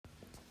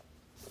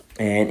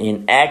And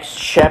in Acts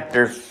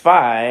chapter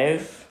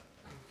 5,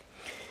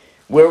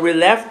 where we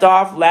left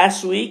off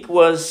last week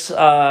was,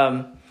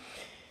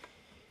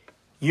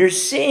 you're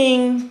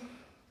seeing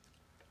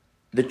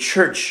the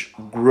church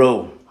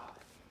grow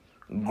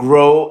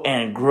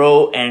and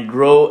grow and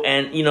grow.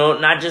 And,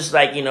 not just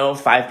like,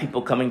 5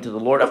 people coming to the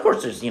Lord. Of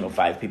course, there's,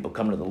 5 people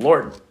coming to the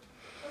Lord.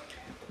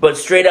 But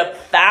straight up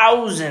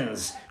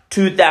thousands,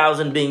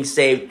 2,000 being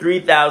saved,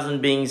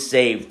 3,000 being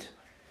saved.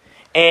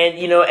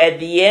 And, at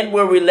the end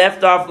where we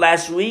left off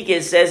last week,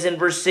 it says in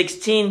verse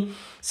 16,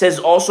 says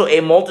also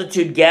a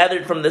multitude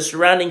gathered from the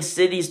surrounding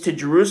cities to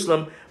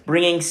Jerusalem,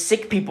 bringing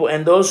sick people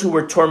and those who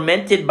were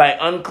tormented by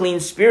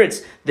unclean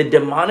spirits, the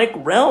demonic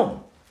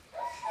realm.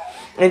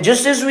 And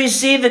just as we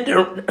see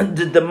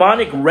the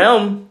demonic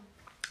realm,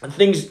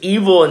 things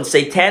evil and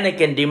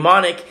satanic and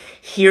demonic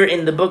here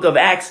in the book of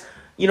Acts,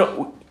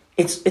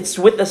 it's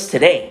with us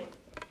today.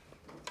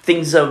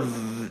 Things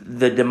of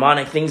the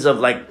demonic, things of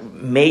like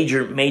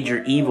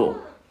major evil.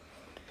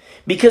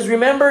 Because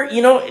remember,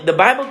 the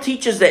Bible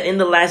teaches that in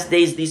the last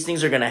days, these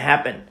things are going to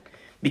happen.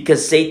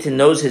 Because Satan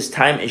knows his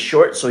time is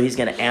short, so he's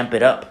going to amp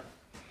it up.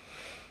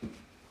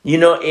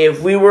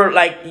 If we were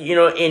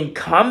in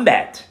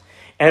combat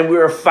and we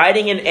were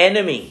fighting an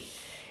enemy,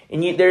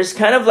 and there's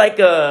kind of like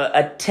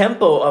a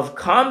tempo of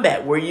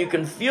combat where you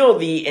can feel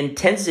the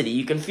intensity.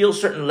 You can feel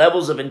certain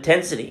levels of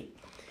intensity.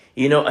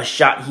 A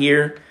shot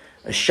here,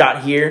 a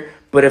shot here.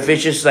 But if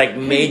it's just like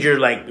major,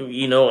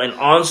 an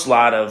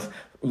onslaught of,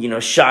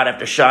 shot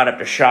after shot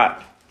after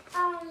shot,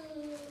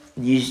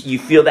 you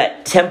feel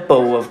that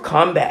tempo of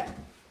combat.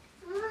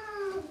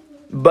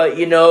 But,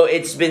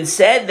 it's been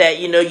said that,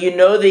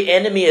 the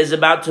enemy is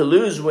about to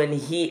lose when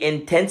he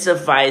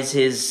intensifies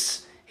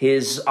his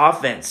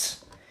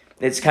offense.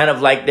 It's kind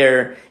of like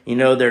their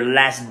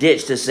last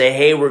ditch to say,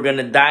 hey, we're going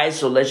to die,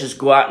 so let's just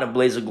go out in a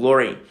blaze of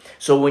glory.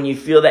 So when you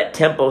feel that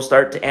tempo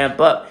start to amp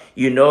up,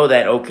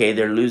 that, okay,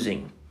 they're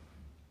losing.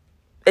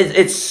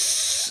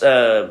 It's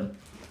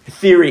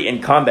theory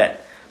in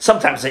combat.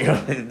 Sometimes,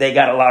 they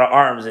got a lot of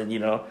arms and,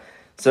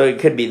 so it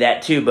could be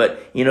that too.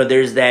 But,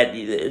 there's that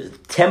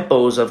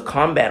tempos of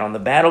combat on the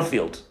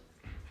battlefield.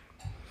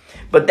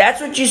 But that's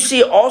what you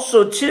see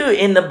also too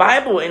in the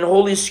Bible, in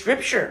Holy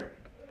Scripture.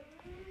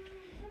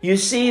 You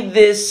see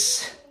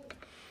this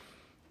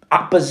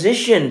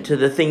opposition to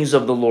the things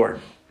of the Lord.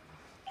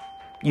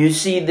 You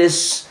see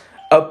this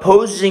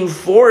opposing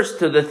force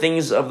to the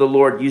things of the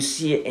Lord. You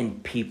see it in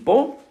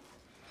people.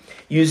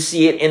 You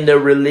see it in the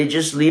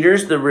religious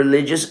leaders, the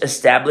religious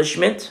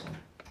establishment.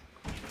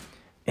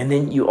 And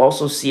then you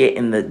also see it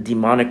in the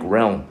demonic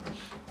realm.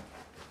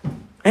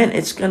 And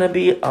it's going to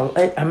be,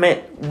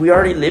 we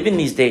already live in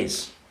these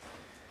days.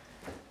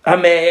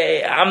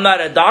 I'm not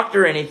a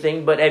doctor or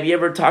anything, but have you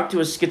ever talked to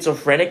a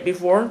schizophrenic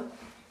before? No.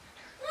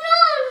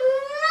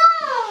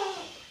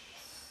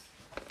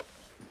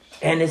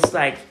 And it's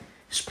like,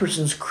 this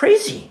person's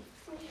crazy.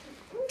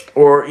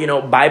 Or,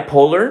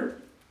 bipolar.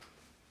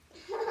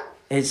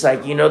 It's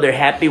like, they're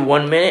happy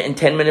 1 minute and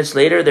 10 minutes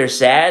later they're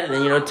sad.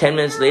 And then, 10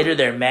 minutes later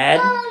they're mad.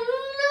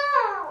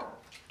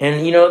 And,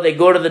 they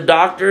go to the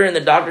doctor and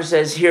the doctor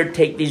says, here,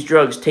 take these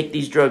drugs, take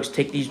these drugs,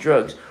 take these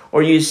drugs.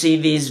 Or you see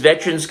these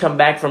veterans come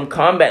back from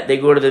combat. They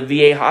go to the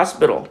VA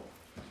hospital.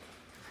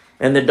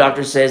 And the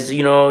doctor says,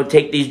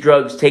 take these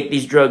drugs, take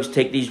these drugs,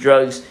 take these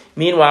drugs.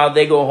 Meanwhile,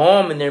 they go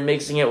home and they're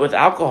mixing it with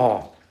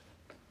alcohol.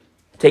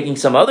 Taking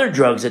some other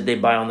drugs that they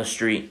buy on the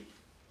street.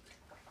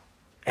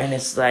 And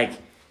it's like,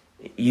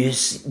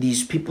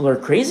 these people are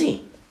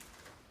crazy.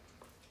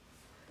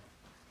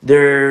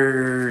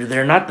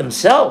 They're not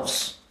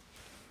themselves.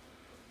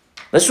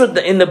 That's what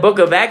in the book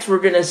of Acts we're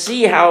going to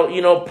see how,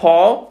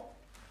 Paul,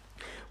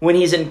 when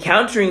he's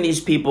encountering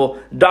these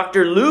people,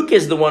 Dr. Luke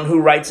is the one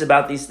who writes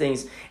about these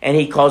things, and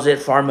he calls it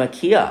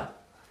pharmakia,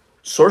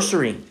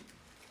 sorcery,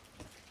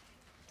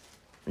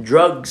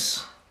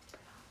 drugs.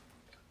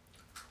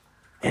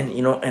 And,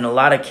 in a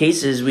lot of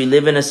cases, we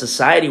live in a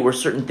society where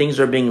certain things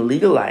are being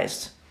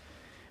legalized.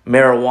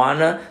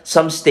 Marijuana.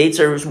 Some states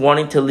are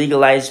wanting to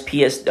legalize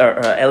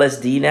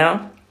LSD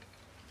now.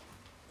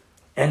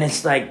 And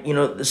it's like, the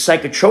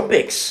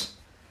psychotropics.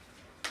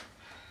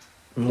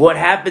 What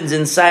happens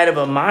inside of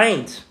a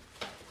mind?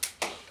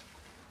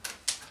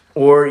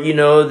 Or, to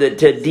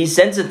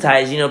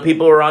desensitize,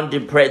 people are on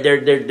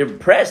they're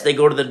depressed. They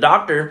go to the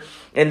doctor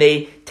and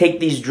they take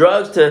these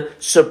drugs to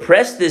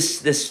suppress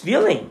this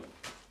feeling.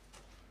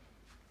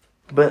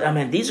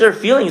 But, these are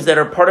feelings that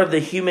are part of the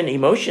human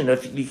emotion,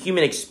 of the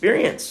human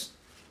experience.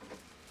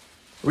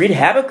 Read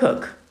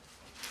Habakkuk.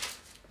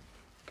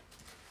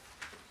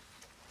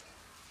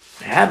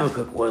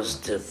 Habakkuk was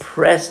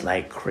depressed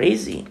like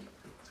crazy.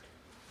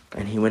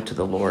 And he went to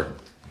the Lord.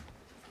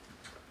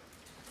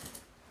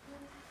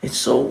 It's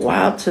so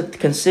wild to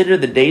consider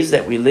the days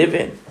that we live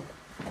in.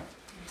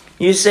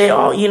 You say,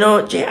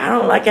 Jay, I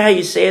don't like how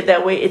you say it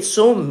that way. It's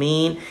so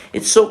mean.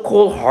 It's so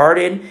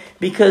cold-hearted.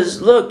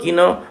 Because, look,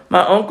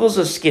 my uncle's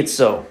a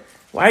schizo.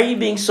 Why are you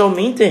being so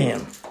mean to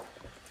him?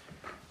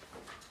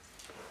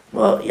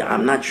 Well,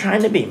 I'm not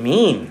trying to be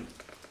mean.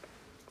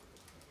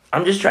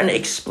 I'm just trying to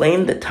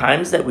explain the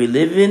times that we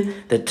live in,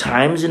 the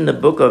times in the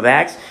book of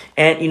Acts,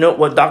 and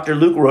what Dr.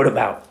 Luke wrote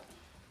about.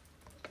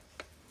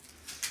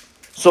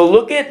 So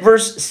look at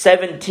verse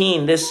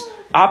 17, this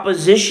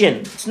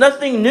opposition. It's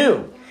nothing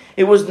new.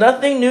 It was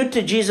nothing new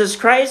to Jesus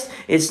Christ.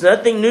 It's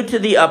nothing new to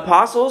the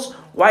apostles.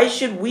 Why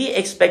should we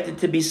expect it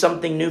to be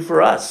something new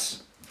for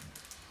us?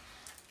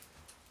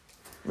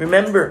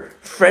 Remember,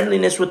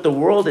 friendliness with the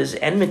world is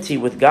enmity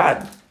with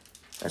God.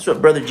 That's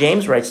what Brother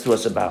James writes to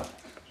us about.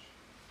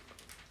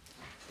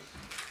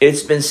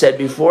 It's been said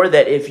before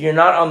that if you're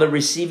not on the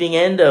receiving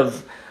end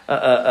of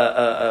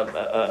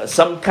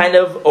some kind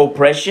of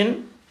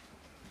oppression,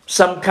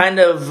 some kind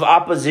of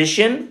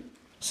opposition,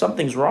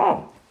 something's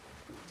wrong.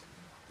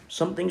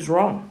 Something's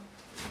wrong.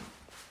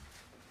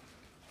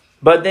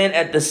 But then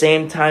at the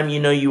same time,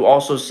 you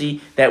also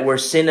see that where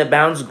sin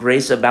abounds,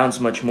 grace abounds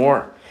much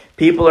more.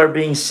 People are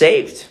being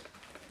saved.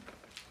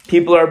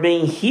 People are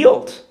being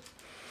healed.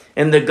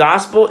 And the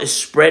gospel is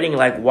spreading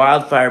like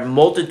wildfire.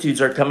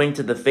 Multitudes are coming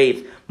to the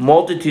faith.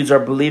 Multitudes are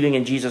believing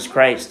in Jesus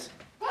Christ.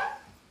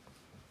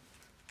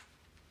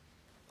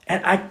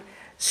 And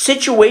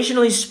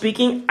situationally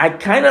speaking, I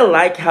kind of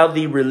like how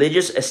the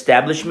religious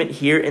establishment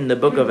here in the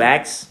book of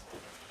Acts,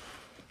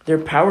 they're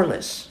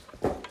powerless.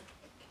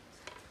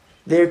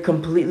 They're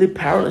completely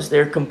powerless.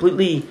 They're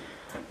completely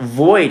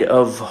void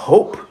of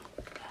hope.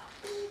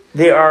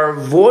 They are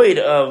void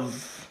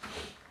of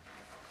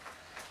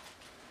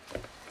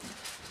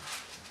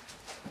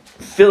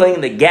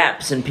filling the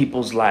gaps in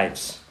people's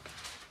lives.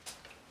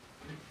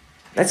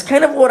 That's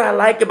kind of what I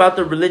like about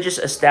the religious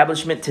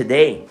establishment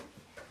today.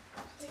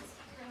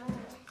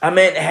 I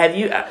mean,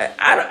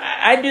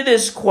 I do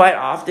this quite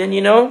often,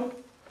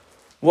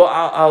 Well,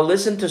 I'll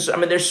listen to,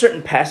 there's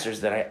certain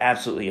pastors that I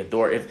absolutely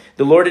adore. If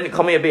the Lord didn't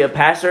call me to be a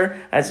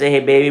pastor, I'd say, hey,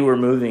 baby, we're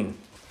moving.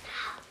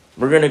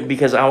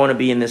 Because I want to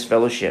be in this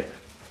fellowship.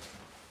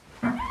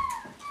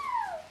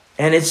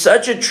 And it's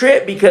such a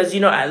trip because,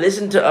 I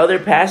listen to other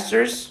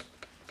pastors,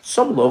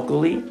 some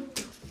locally.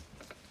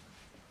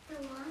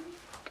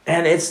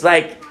 And it's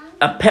like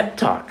a pep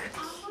talk.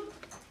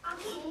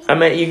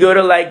 You go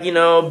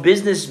to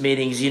business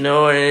meetings, and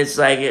it's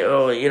like,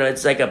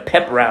 it's like a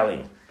pep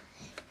rally.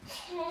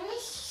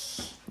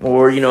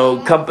 Or,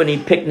 company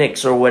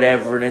picnics or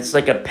whatever. And it's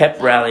like a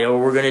pep rally. Or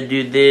we're going to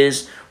do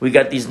this. We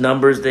got these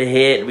numbers to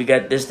hit. We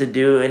got this to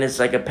do. And it's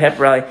like a pep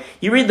rally.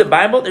 You read the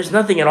Bible, there's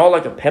nothing at all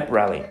like a pep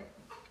rally.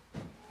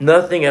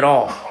 Nothing at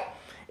all.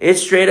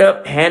 It's straight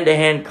up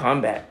hand-to-hand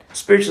combat,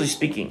 spiritually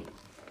speaking.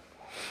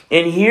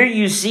 And here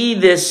you see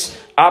this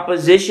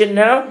opposition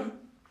now.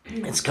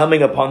 It's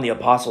coming upon the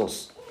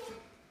apostles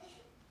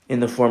in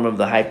the form of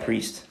the high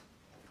priest.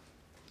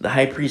 The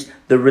high priest,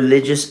 the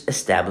religious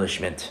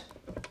establishment.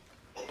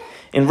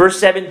 In verse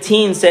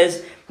 17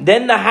 says,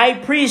 then the high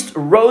priest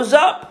rose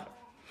up.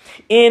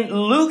 In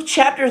Luke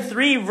chapter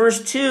 3,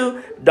 verse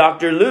 2,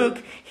 Dr.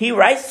 Luke, he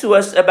writes to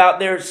us about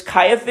there's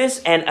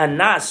Caiaphas and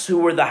Annas, who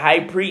were the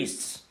high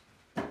priests.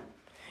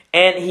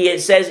 And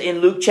it says in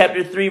Luke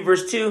chapter 3,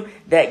 verse 2,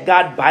 that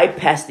God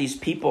bypassed these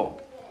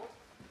people.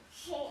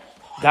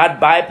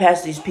 God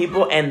bypassed these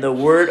people, and the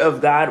word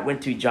of God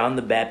went to John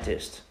the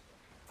Baptist.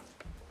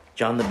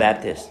 John the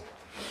Baptist.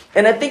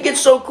 And I think it's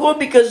so cool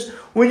because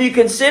when you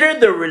consider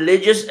the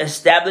religious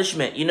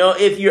establishment,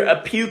 if you're a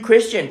pew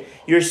Christian,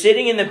 you're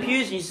sitting in the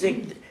pews and you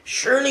think,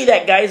 surely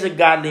that guy is a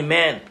godly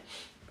man.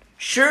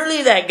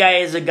 Surely that guy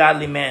is a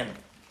godly man.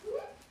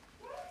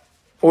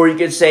 Or you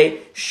could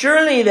say,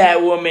 surely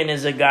that woman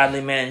is a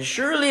godly man.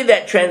 Surely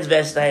that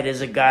transvestite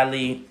is a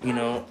godly,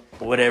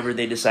 whatever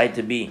they decide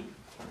to be.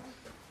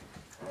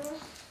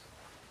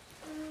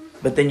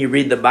 But then you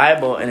read the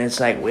Bible and it's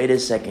like, wait a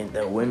second,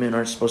 the women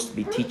aren't supposed to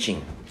be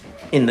teaching.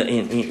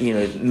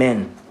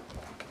 Men.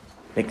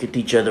 They could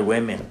teach other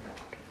women.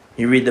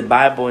 You read the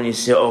Bible and you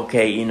say,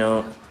 okay,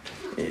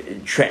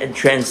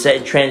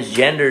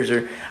 transgenders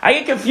are. I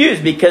get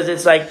confused because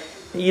it's like,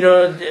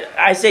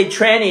 I say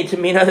tranny to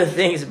mean other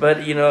things, but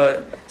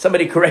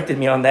somebody corrected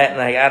me on that,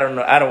 and I don't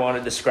know. I don't want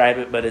to describe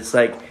it, but it's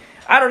like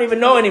I don't even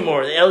know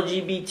anymore. The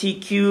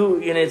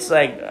LGBTQ, and it's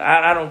like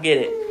I don't get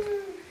it.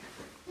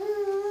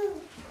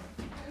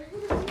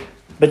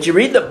 But you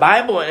read the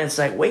Bible and it's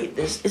like, wait,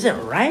 this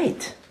isn't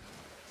right.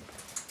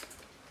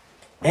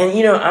 And,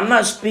 I'm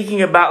not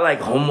speaking about like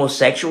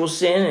homosexual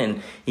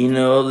sin and,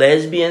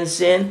 lesbian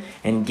sin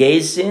and gay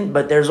sin,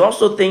 but there's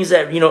also things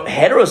that,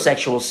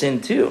 heterosexual sin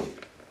too,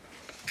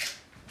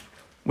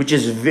 which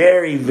is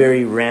very,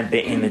 very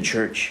rampant in the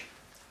church.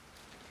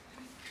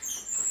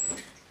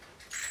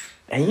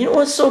 And you know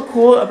what's so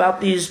cool about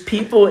these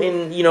people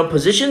in,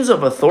 positions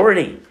of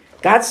authority?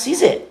 God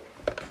sees it.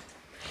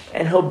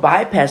 And he'll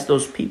bypass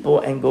those people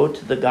and go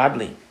to the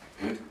godly.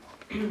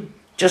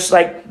 Just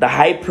like the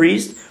high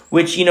priest,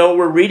 which,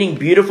 we're reading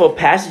beautiful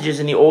passages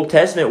in the Old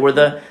Testament where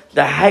the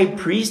high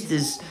priest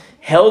is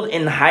held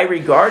in high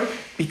regard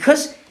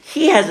because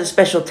he has a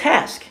special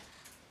task.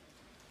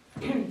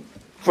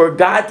 For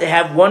God to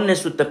have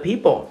oneness with the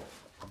people.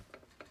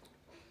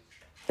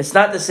 It's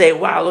not to say,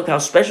 wow, look how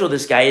special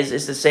this guy is.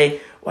 It's to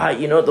say, wow,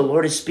 the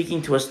Lord is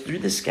speaking to us through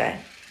this guy.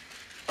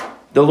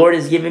 The Lord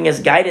is giving us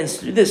guidance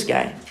through this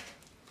guy.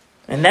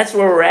 And that's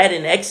where we're at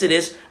in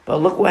Exodus. But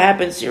look what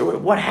happens here.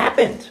 What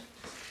happened?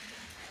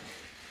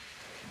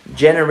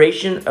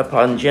 Generation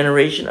upon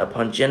generation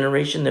upon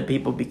generation, the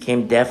people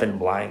became deaf and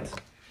blind.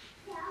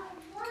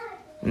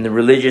 And the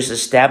religious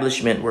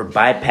establishment were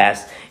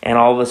bypassed. And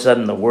all of a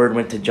sudden, the word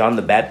went to John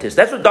the Baptist.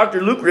 That's what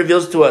Dr. Luke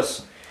reveals to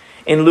us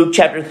in Luke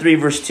chapter 3,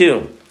 verse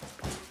 2.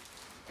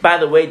 By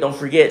the way, don't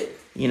forget,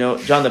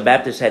 John the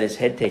Baptist had his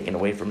head taken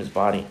away from his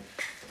body.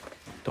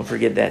 Don't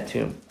forget that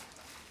too.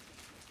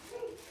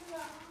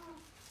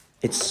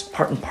 It's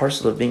part and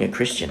parcel of being a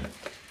Christian.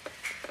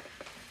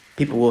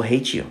 People will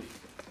hate you.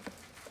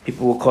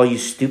 People will call you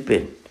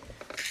stupid.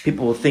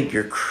 People will think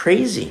you're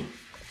crazy.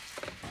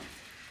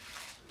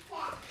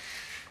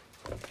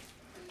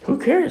 Who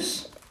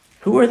cares?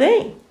 Who are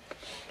they?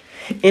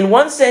 In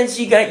one sense,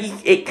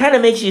 it kind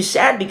of makes you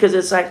sad because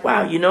it's like,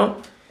 wow,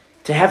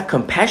 to have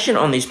compassion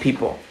on these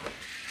people.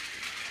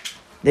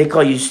 They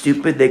call you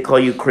stupid. They call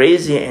you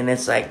crazy. And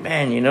it's like,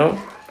 man,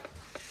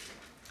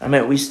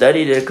 we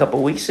studied it a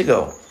couple weeks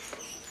ago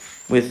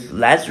with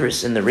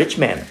Lazarus and the rich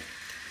man.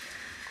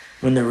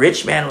 When the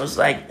rich man was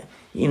like,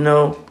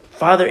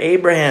 Father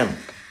Abraham,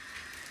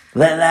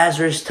 let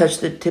Lazarus touch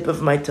the tip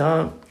of my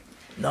tongue.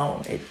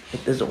 No, it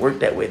doesn't work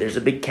that way. There's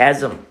a big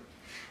chasm.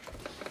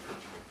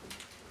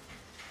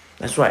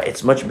 That's why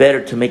it's much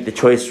better to make the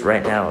choice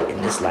right now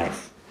in this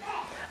life.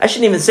 I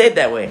shouldn't even say it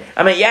that way.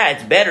 Yeah,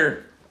 it's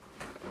better.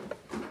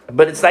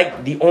 But it's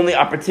like the only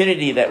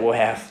opportunity that we'll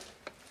have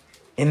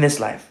in this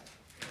life.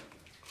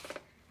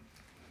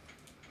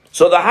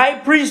 So the high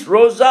priest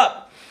rose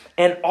up,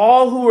 and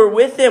all who were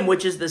with him,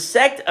 which is the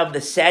sect of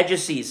the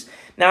Sadducees.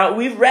 Now,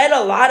 we've read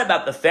a lot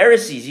about the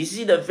Pharisees. You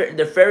see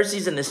the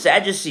Pharisees and the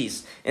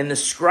Sadducees and the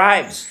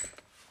scribes.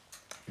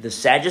 The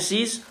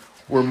Sadducees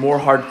were more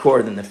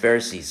hardcore than the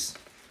Pharisees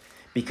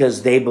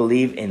because they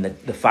believe in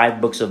the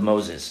 5 books of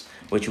Moses,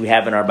 which we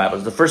have in our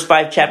Bibles. The first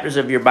 5 chapters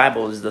of your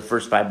Bible is the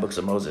first 5 books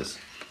of Moses.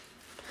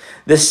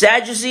 The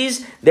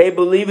Sadducees, they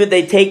believe that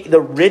they take the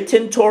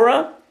written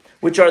Torah,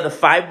 which are the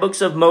 5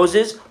 books of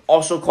Moses,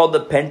 also called the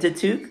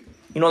Pentateuch.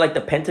 Like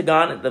the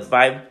Pentagon, the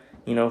 5,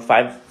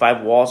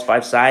 5 walls,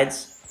 5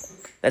 sides.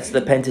 That's the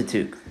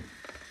Pentateuch.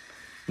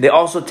 They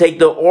also take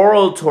the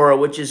oral Torah,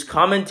 which is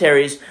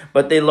commentaries,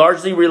 but they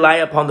largely rely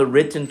upon the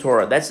written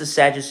Torah. That's the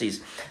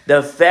Sadducees.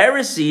 The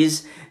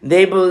Pharisees,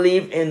 they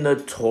believe in the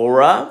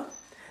Torah,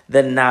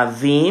 the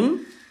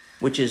Navim,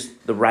 which is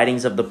the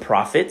writings of the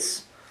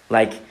prophets,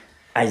 like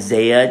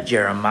Isaiah,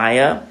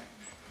 Jeremiah.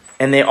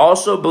 And they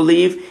also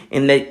believe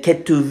in the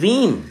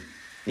Ketuvim.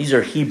 These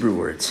are Hebrew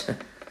words,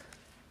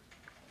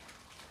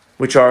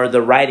 which are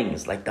the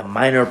writings, like the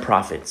minor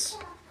prophets.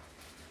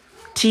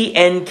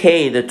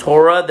 TNK, the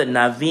Torah, the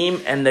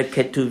Navim, and the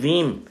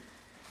Ketuvim.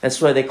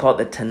 That's why they call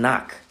it the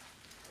Tanakh.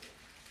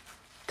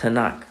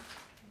 Tanakh.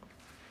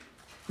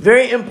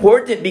 Very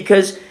important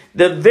because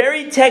the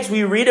very text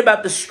we read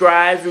about the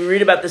scribes, we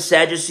read about the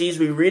Sadducees,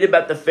 we read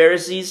about the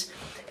Pharisees,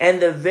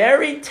 and the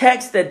very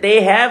text that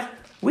they have,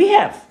 we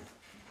have.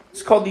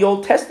 It's called the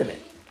Old Testament.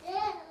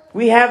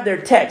 We have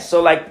their text.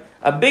 So like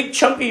a big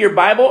chunk of your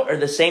Bible are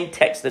the same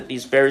text that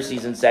these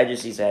Pharisees and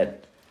Sadducees had.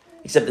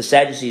 Except the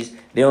Sadducees,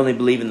 they only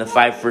believe in the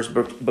 5 first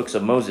books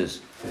of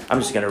Moses. I'm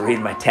just going to read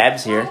my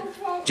tabs here.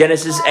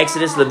 Genesis,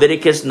 Exodus,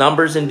 Leviticus,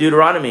 Numbers, and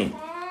Deuteronomy.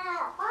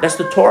 That's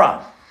the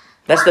Torah.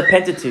 That's the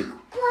Pentateuch.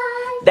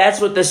 That's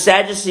what the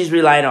Sadducees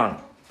relied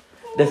on.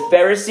 The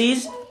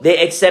Pharisees, they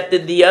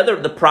accepted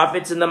the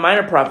prophets and the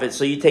minor prophets.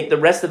 So you take the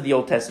rest of the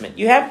Old Testament.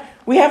 We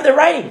have the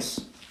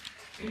writings.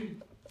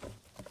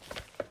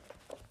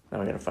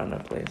 Now I got to find my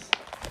place.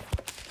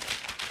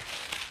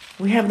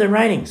 We have the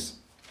writings.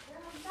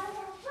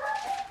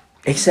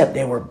 Except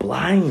they were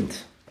blind.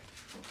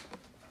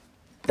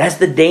 That's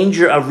the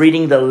danger of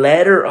reading the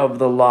letter of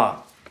the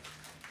law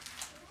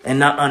and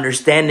not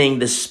understanding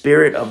the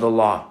spirit of the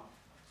law.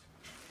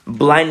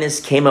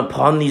 Blindness came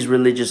upon these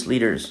religious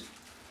leaders.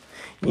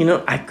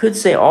 I could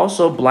say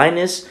also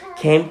blindness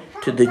came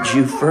to the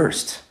Jew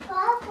first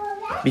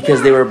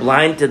because they were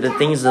blind to the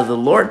things of the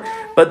Lord.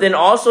 But then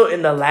also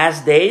in the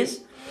last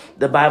days,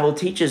 the Bible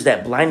teaches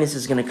that blindness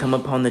is going to come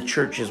upon the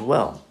church as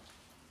well.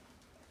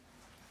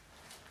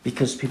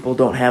 Because people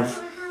don't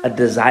have a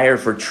desire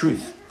for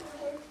truth.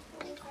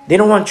 They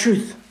don't want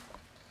truth.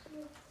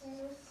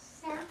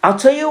 I'll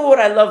tell you what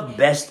I love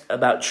best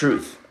about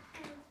truth.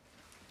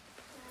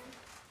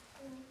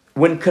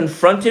 When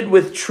confronted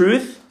with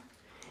truth,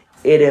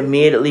 it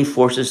immediately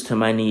forces to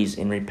my knees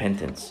in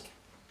repentance.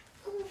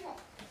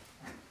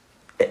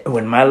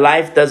 When my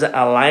life doesn't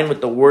align with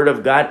the Word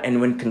of God,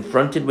 and when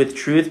confronted with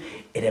truth,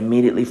 it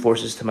immediately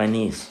forces to my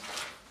knees.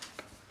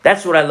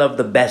 That's what I love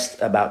the best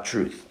about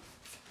truth.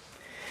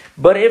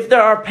 But if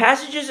there are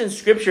passages in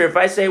Scripture, if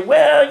I say,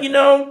 well,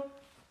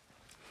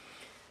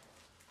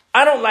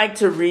 I don't like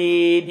to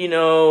read,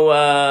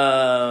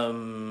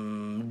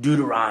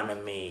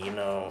 Deuteronomy,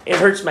 it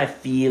hurts my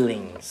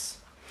feelings.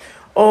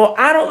 Oh,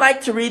 I don't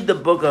like to read the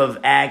book of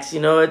Acts,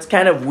 it's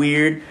kind of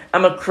weird.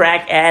 I'm a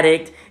crack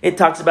addict. It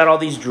talks about all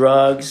these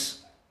drugs.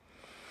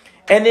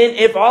 And then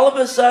if all of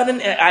a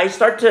sudden I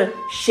start to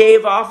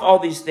shave off all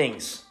these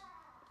things,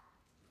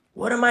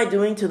 what am I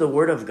doing to the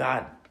Word of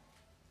God?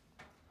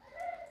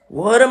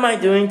 What am I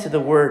doing to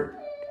the Word?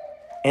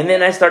 And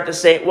then I start to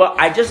say, well,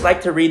 I just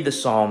like to read the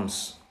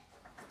Psalms.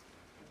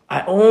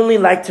 I only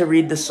like to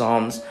read the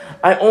Psalms.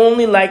 I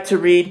only like to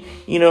read,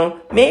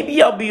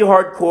 maybe I'll be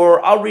hardcore.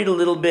 I'll read a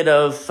little bit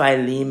of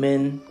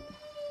Philemon.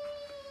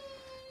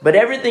 But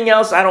everything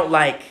else I don't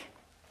like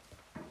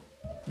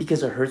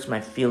because it hurts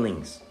my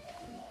feelings.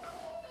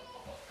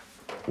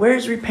 Where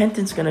is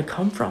repentance going to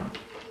come from?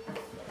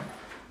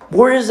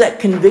 Where is that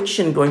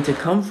conviction going to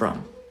come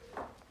from?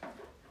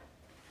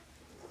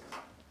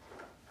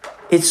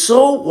 It's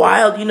so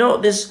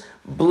wild, this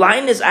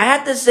blindness. I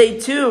have to say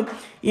too,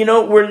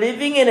 we're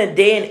living in a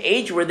day and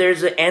age where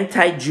there's an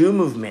anti-Jew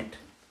movement.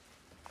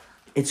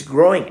 It's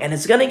growing and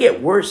it's going to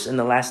get worse in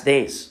the last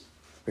days.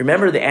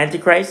 Remember, the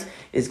Antichrist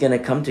is going to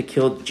come to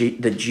kill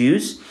the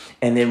Jews.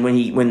 And then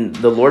when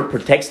the Lord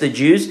protects the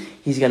Jews,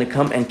 he's going to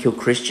come and kill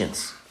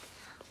Christians.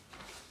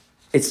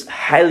 It's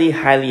highly,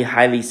 highly,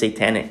 highly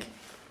satanic.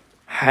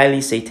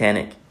 Highly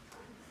satanic.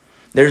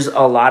 There's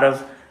a lot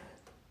of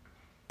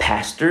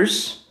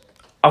pastors.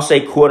 I'll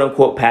say quote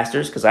unquote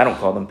pastors because I don't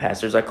call them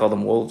pastors. I call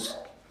them wolves.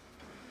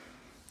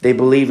 They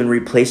believe in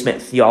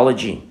replacement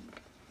theology.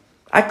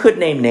 I could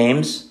name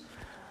names,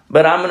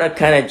 but I'm going to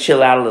kind of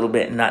chill out a little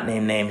bit and not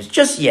name names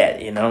just yet,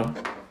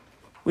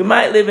 We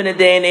might live in a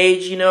day and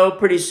age,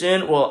 pretty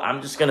soon. Well,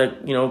 I'm just going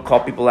to,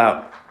 call people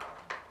out.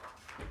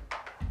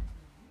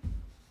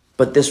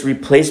 But this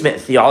replacement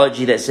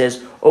theology that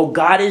says, oh,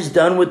 God is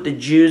done with the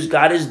Jews.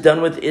 God is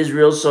done with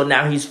Israel. So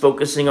now he's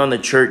focusing on the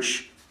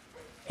church.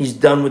 He's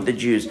done with the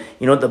Jews.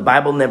 The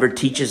Bible never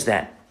teaches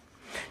that.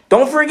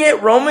 Don't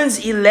forget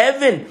Romans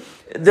 11.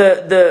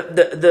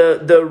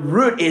 The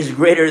root is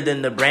greater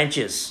than the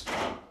branches.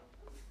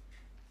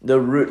 The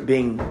root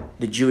being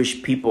the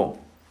Jewish people.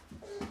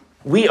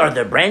 We are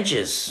the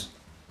branches.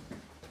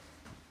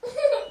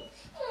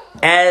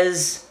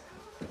 As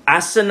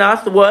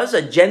Asenath was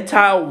a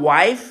Gentile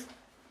wife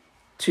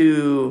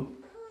to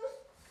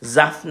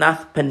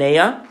Zaphnath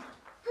Paneah,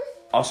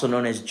 also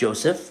known as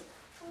Joseph.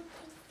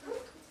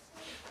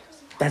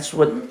 That's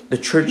what the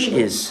church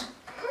is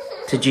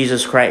to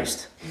Jesus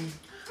Christ.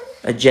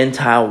 A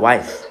Gentile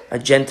wife, a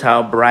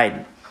Gentile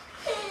bride.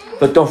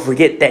 But don't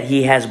forget that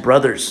he has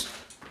brothers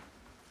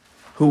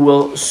who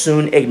will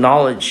soon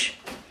acknowledge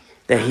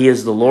that he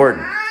is the Lord.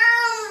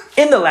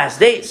 In the last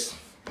days,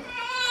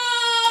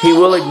 they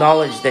will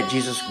acknowledge that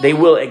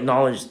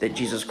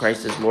Jesus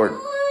Christ is Lord.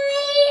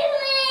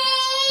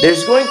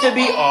 There's going to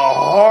be a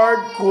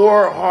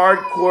hardcore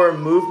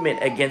movement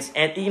against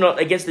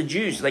the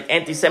Jews, like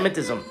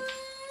anti-Semitism.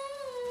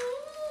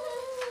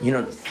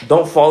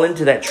 Don't fall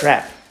into that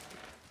trap.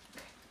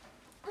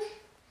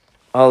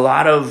 A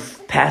lot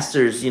of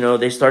pastors,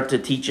 they start to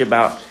teach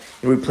about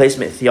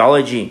replacement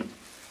theology.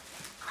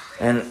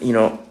 And,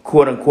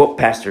 quote unquote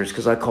pastors,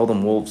 because I call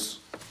them wolves.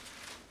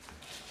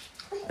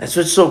 That's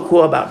what's so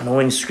cool about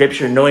knowing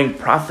scripture, knowing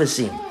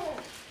prophecy.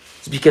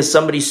 It's because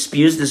somebody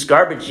spews this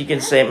garbage, you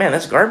can say, man,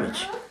 that's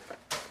garbage.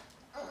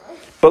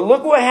 But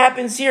look what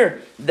happens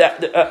here.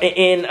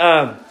 In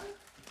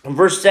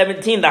verse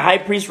 17, the high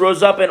priest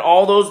rose up and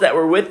all those that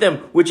were with them,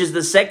 which is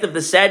the sect of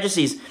the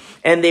Sadducees,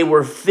 and they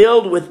were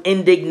filled with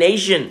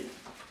indignation.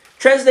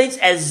 Translates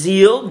as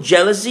zeal,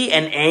 jealousy,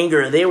 and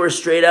anger. They were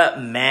straight up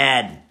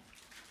mad.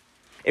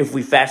 If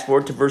we fast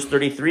forward to verse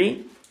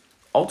 33,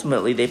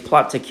 ultimately they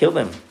plot to kill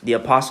them, the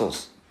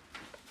apostles.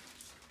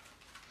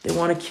 They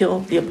want to kill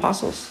the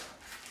apostles.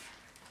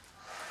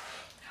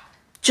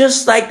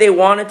 Just like they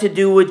wanted to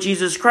do with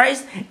Jesus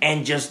Christ,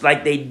 and just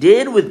like they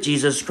did with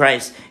Jesus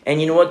Christ. And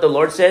you know what the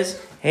Lord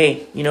says?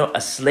 Hey, a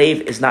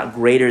slave is not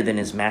greater than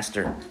his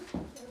master.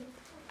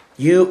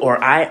 You or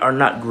I are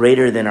not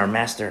greater than our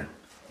master.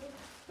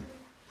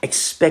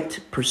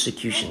 Expect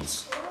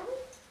persecutions.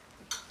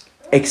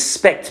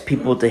 Expect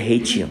people to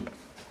hate you.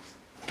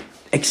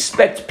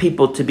 Expect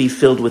people to be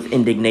filled with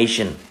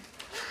indignation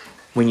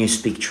when you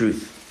speak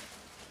truth.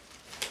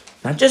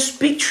 Not just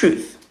speak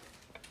truth,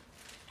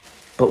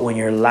 but when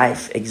your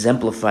life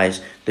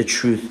exemplifies the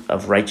truth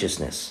of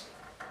righteousness.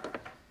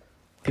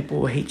 People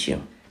will hate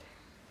you.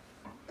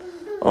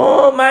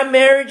 Oh, my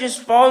marriage is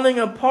falling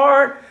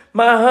apart.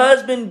 My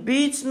husband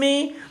beats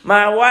me.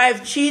 My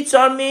wife cheats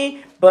on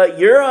me. But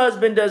your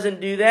husband doesn't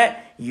do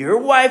that. Your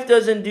wife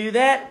doesn't do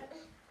that.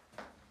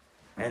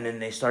 And then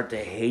they start to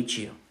hate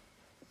you.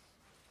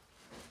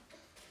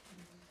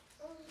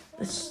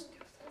 It's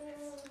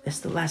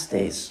the last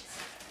days.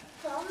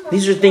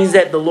 These are things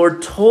that the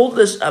Lord told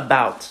us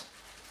about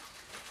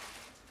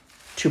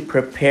to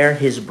prepare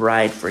his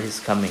bride for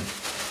his coming.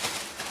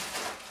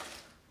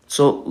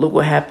 So look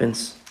what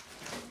happens.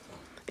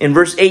 In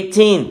verse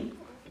 18,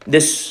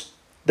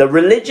 the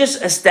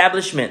religious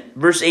establishment,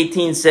 verse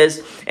 18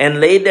 says, and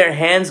laid their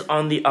hands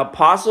on the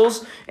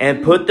apostles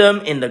and put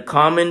them in the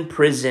common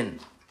prison.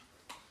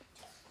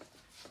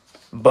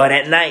 But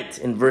at night,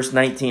 in verse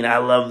 19, I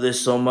love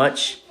this so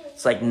much.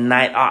 It's like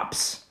night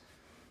ops,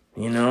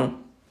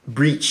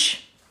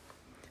 breach.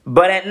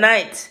 But at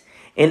night,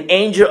 an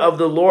angel of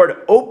the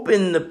Lord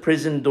opened the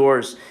prison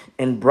doors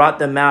and brought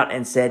them out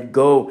and said,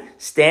 "Go,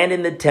 stand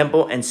in the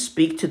temple and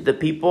speak to the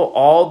people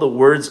all the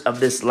words of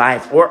this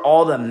life," or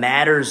all the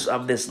matters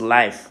of this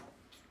life.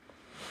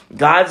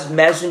 God's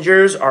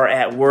messengers are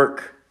at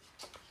work,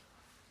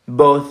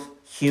 both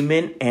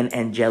human and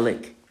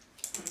angelic.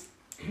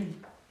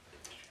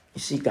 You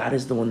see, God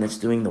is the one that's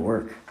doing the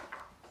work.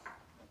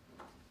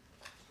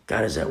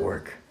 God is at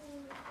work.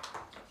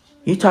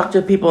 You talk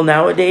to people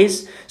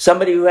nowadays,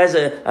 somebody who has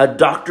a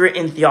doctorate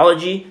in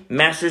theology,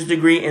 master's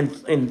degree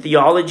in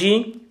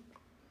theology.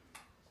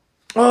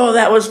 Oh,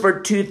 that was for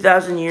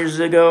 2,000 years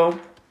ago.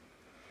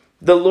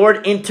 The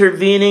Lord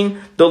intervening,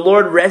 the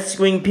Lord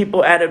rescuing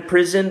people out of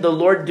prison, the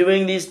Lord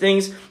doing these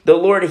things, the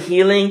Lord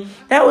healing.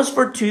 That was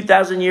for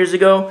 2,000 years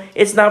ago.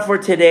 It's not for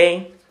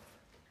today.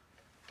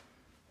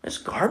 It's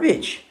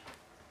garbage.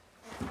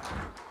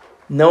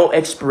 No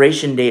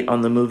expiration date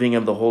on the moving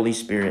of the Holy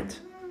Spirit.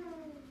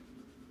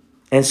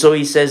 And so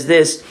he says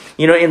this,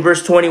 in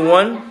verse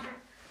 21,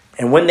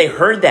 and when they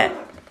heard that,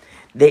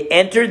 they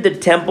entered the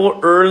temple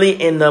early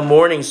in the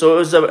morning. So it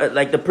was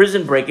like the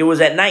prison break. It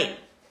was at night.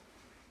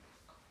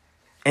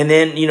 And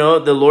then,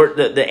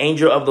 the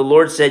angel of the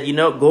Lord said,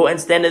 go and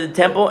stand in the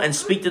temple and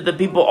speak to the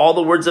people all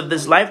the words of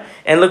this life.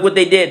 And look what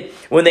they did.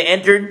 When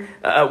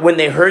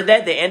they heard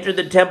that, they entered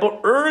the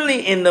temple early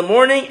in the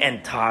morning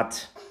and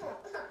taught.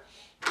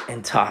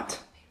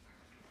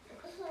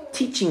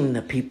 Teaching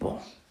the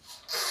people.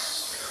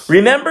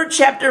 Remember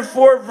chapter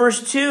 4,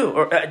 verse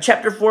 2,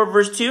 chapter 4,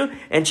 verse 2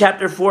 and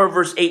chapter 4,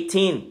 verse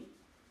 18.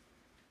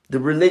 The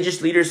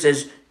religious leader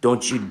says,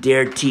 don't you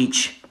dare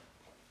teach.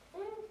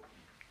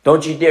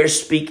 Don't you dare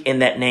speak in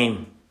that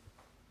name.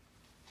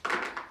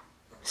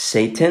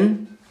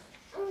 Satan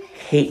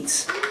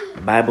hates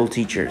Bible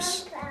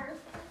teachers.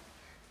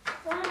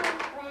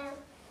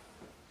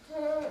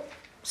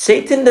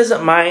 Satan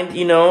doesn't mind,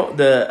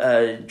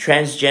 the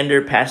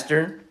transgender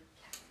pastor.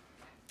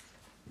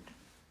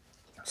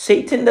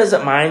 Satan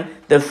doesn't mind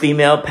the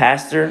female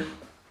pastor.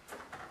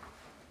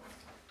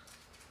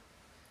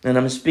 And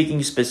I'm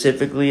speaking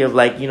specifically of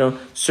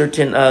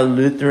certain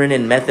Lutheran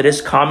and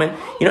Methodist common.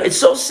 It's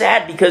so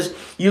sad because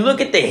you look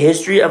at the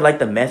history of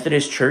the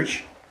Methodist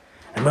church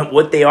and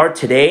what they are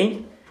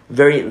today.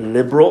 Very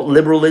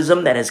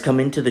liberalism that has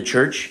come into the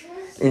church.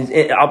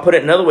 And I'll put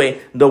it another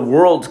way, the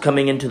world's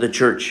coming into the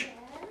church.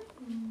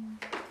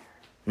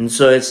 And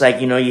so it's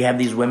you have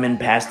these women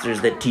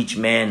pastors that teach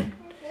men.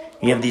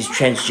 You have these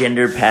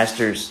transgender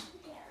pastors.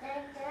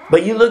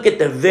 But you look at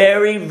the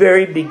very,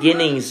 very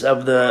beginnings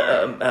of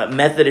the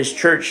Methodist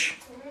church,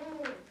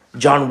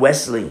 John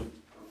Wesley.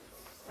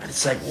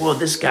 It's whoa,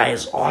 this guy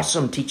is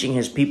awesome, teaching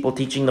his people,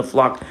 teaching the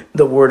flock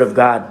the word of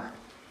God.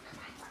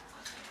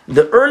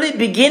 The early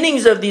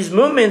beginnings of these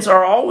movements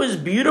are always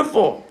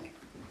beautiful.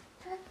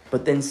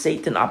 But then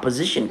Satan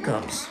opposition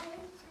comes.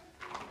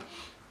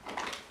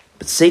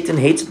 But Satan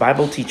hates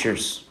Bible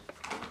teachers.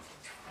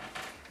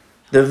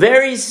 The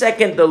very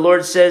second the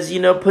Lord says,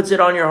 puts it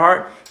on your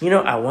heart,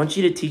 I want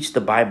you to teach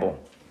the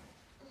Bible.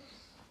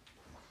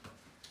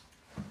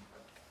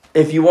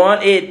 If you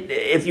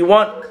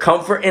want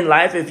comfort in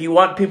life, if you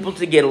want people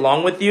to get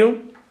along with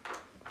you,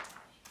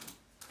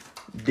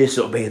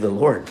 disobey the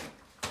Lord.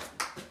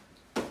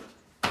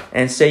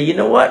 And say, you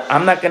know what?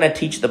 I'm not going to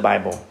teach the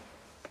Bible.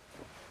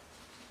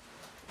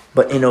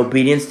 But in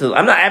obedience to,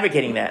 I'm not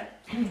advocating that.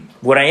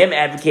 What I am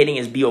advocating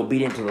is be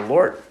obedient to the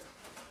Lord.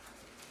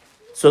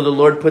 So the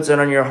Lord puts it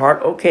on your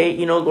heart. Okay,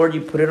 Lord,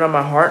 you put it on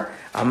my heart.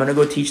 I'm going to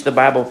go teach the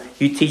Bible.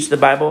 You teach the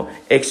Bible,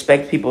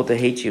 expect people to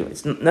hate you.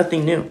 It's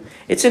nothing new.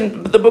 It's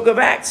in the book of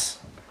Acts.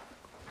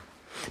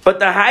 But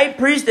the high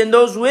priest and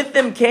those with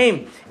him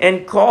came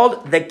and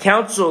called the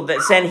council, the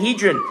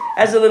Sanhedrin.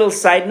 As a little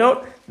side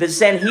note, the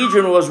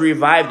Sanhedrin was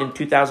revived in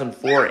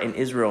 2004 in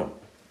Israel.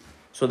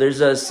 So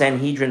there's a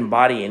Sanhedrin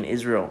body in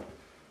Israel,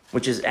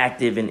 which is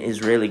active in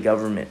Israeli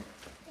government.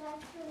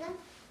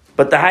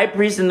 But the high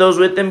priest and those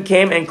with him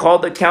came and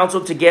called the council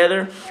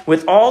together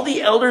with all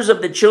the elders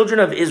of the children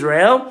of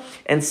Israel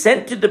and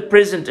sent to the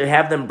prison to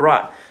have them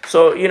brought.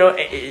 So,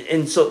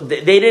 and so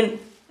they didn't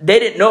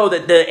know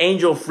that the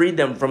angel freed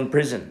them from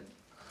prison.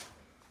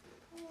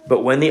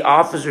 But when the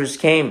officers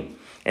came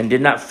and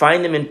did not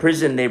find them in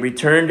prison, they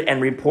returned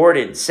and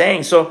reported,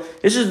 saying, so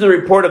this is the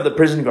report of the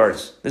prison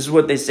guards. This is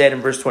what they said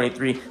in verse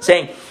 23,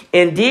 saying,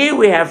 indeed,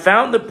 we have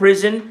found the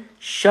prison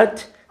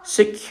shut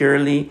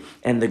securely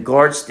and the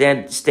guards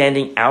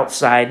standing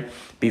outside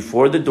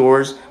before the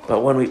doors.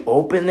 But when we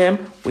opened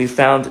them, we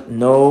found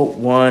no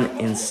one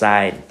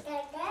inside.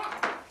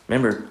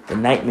 Remember, the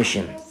night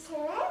mission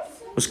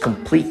was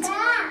complete.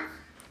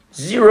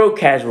 0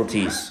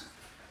 casualties.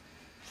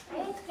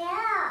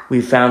 We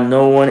found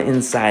no one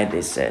inside,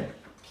 they said.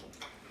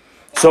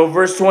 So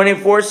verse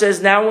 24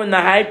 says, now when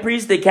the high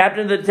priest, the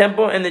captain of the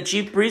temple, and the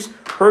chief priest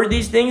heard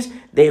these things,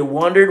 they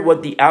wondered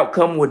what the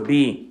outcome would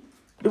be.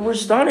 They were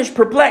astonished,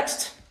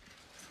 perplexed.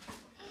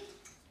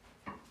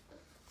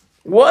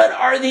 What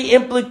are the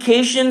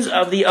implications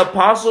of the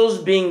apostles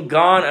being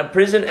gone, a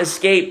prison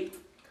escape?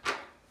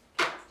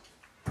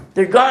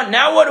 They're gone.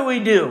 Now what do we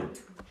do?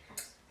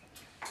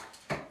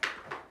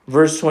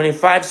 Verse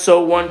 25,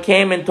 so one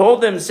came and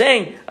told them,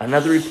 saying,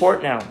 another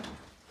report now.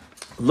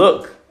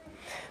 Look,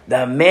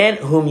 the men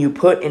whom you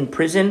put in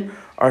prison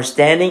are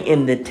standing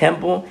in the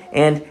temple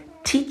and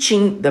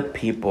teaching the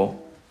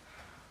people.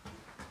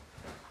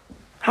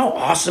 How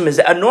awesome is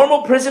that? A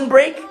normal prison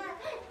break?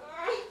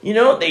 You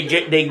know,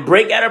 they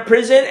break out of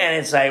prison and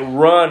it's like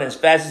run as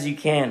fast as you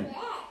can.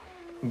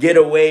 Get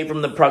away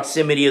from the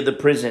proximity of the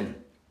prison.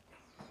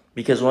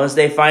 Because once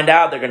they find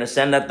out, they're going to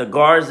send out the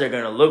guards. They're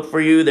going to look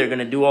for you. They're going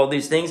to do all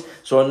these things.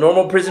 So a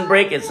normal prison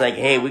break, it's like,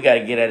 hey, we got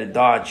to get out of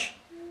Dodge.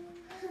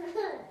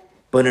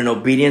 But in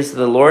obedience to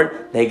the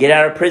Lord, they get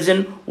out of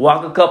prison,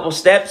 walk a couple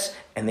steps,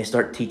 and they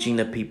start teaching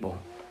the people.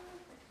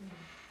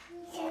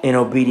 In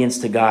obedience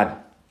to God.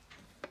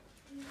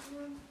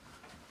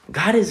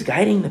 God is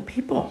guiding the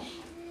people.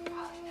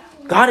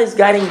 God is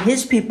guiding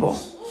his people.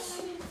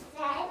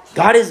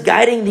 God is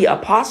guiding the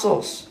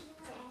apostles.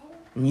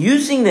 And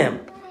using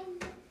them.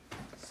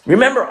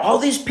 Remember, all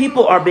these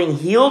people are being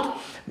healed.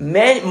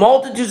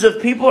 Multitudes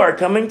of people are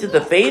coming to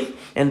the faith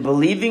and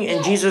believing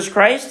in Jesus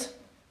Christ.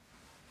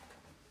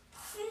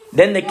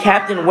 Then the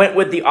captain went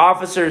with the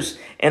officers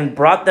and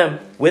brought them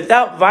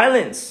without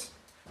violence,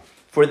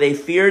 for they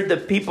feared the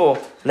people,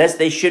 lest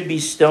they should be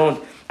stoned.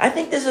 I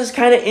think this is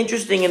kind of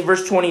interesting in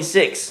verse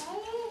 26,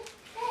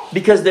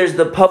 because there's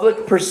the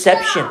public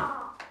perception.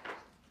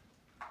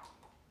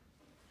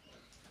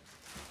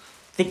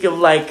 Think of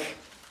like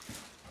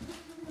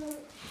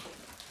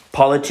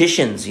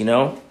politicians, you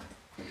know,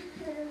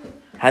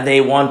 how they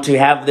want to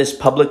have this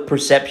public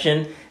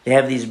perception. They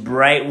have these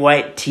bright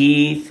white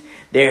teeth.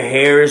 Their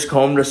hair is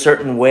combed a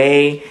certain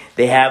way.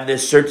 They have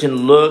this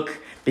certain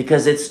look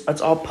because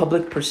it's all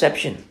public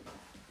perception.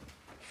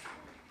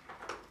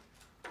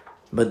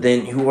 But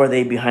then who are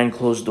they behind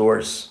closed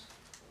doors?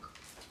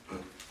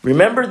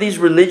 Remember these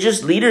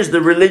religious leaders,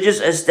 the religious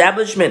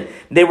establishment,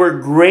 they were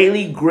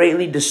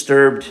greatly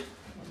disturbed.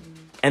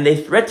 And they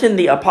threatened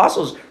the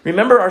apostles.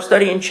 Remember our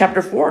study in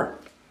chapter 4.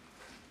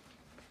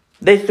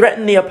 They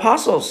threatened the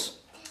apostles.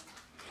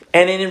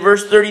 And in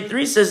verse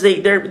 33 says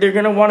they're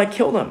going to want to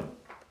kill them.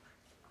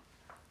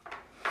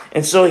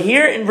 And so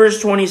here in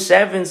verse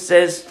 27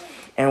 says,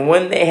 and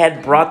when they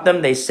had brought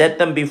them, they set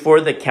them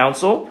before the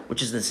council,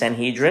 which is the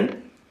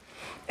Sanhedrin.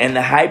 And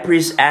the high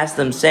priest asked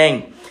them,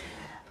 saying,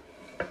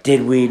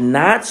 did we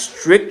not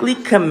strictly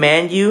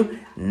command you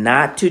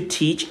not to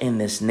teach in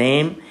this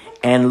name?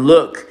 And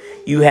look,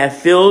 you have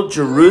filled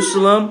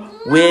Jerusalem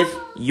with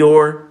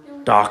your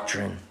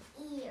doctrine.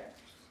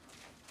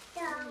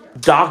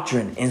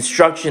 Doctrine,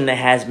 instruction that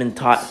has been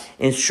taught,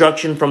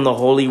 instruction from the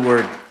Holy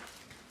Word.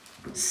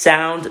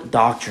 Sound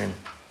doctrine.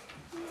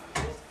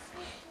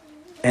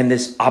 And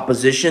this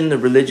opposition, the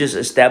religious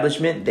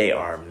establishment, they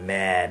are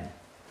mad.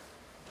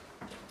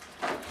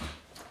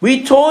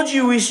 We told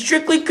you, we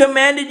strictly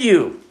commanded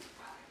you.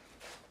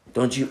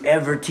 Don't you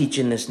ever teach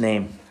in this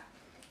name.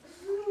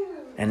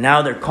 And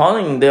now they're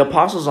calling the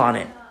apostles on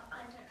it.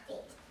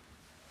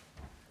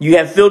 You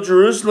have filled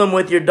Jerusalem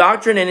with your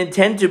doctrine and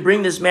intend to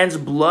bring this man's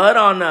blood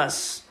on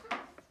us.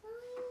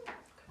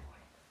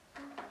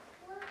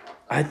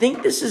 I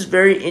think this is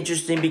very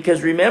interesting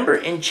because remember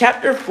in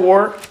chapter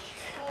 4,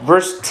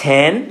 verse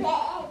 10,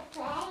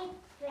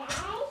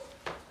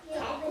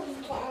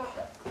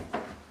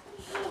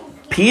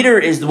 Peter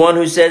is the one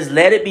who says,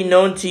 let it be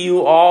known to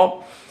you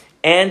all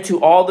and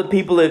to all the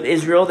people of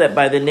Israel that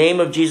by the name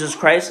of Jesus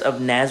Christ of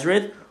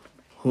Nazareth,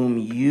 whom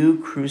you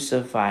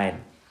crucified.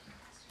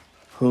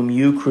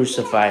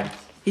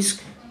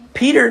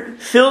 Peter,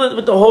 filled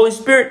with the Holy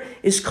Spirit,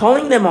 is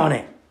calling them on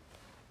it.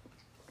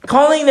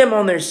 Calling them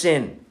on their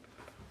sin.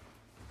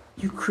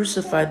 You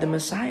crucified the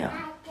Messiah.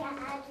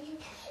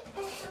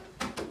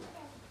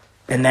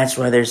 And that's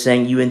why they're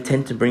saying, you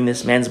intend to bring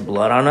this man's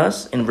blood on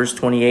us in verse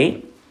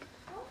 28.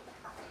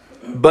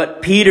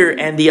 But Peter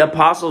and the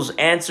apostles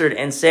answered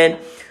and said,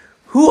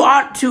 we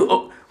ought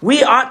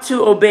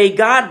to obey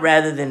God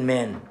rather than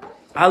men.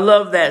 I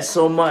love that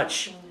so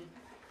much.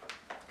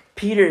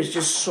 Peter is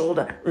just sold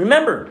out.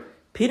 Remember,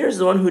 Peter is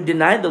the one who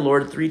denied the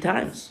Lord 3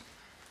 times.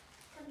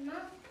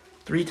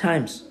 3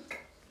 times.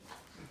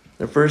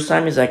 The first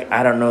time he's like,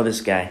 I don't know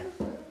this guy.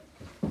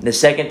 The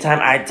second time,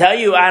 I tell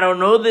you, I don't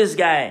know this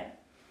guy.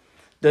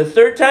 The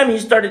third time he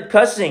started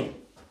cussing.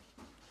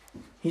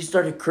 He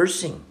started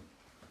cursing.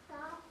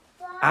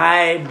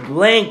 I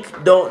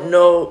blank don't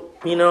know,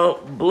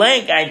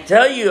 blank. I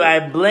tell you, I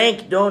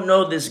blank don't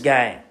know this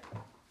guy.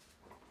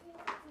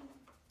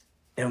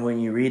 And when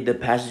you read the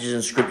passages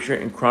in Scripture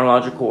in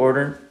chronological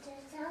order,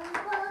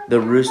 the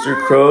rooster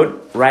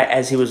crowed right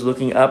as he was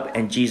looking up,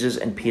 and Jesus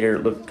and Peter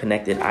looked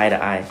connected eye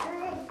to eye.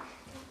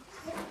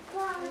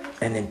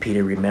 And then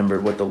Peter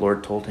remembered what the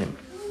Lord told him.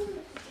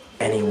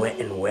 And he went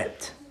and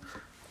wept.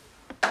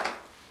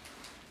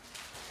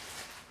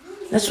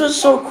 That's what's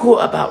so cool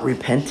about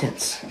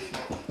repentance.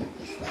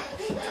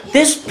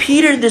 This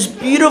Peter, this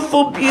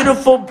beautiful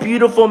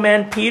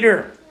man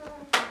Peter,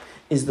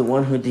 is the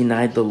one who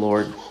denied the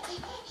Lord.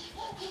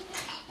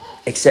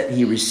 Except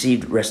he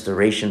received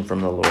restoration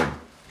from the Lord.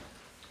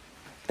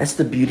 That's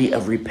the beauty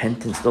of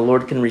repentance. The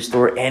Lord can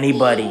restore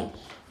anybody.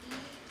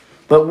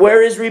 But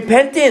where is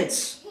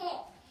repentance?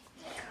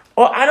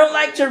 Oh, I don't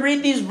like to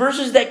read these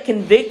verses that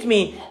convict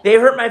me. They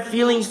hurt my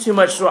feelings too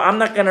much, so I'm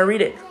not going to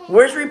read it.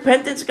 Where's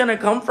repentance going to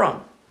come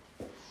from?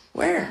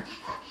 Where?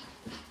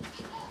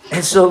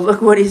 And so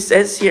look what he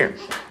says here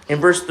in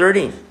verse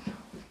 30.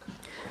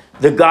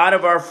 The God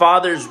of our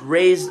fathers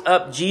raised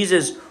up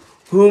Jesus,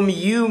 whom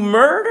you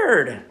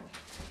murdered.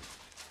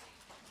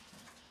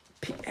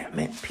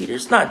 Man,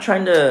 Peter's not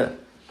trying to,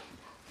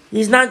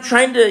 he's not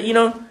trying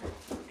to,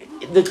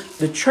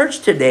 the church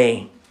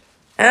today,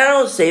 and I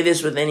don't say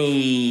this with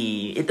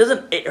any,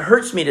 it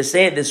hurts me to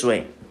say it this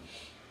way.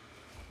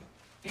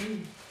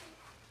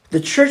 The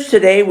church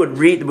today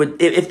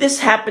if this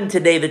happened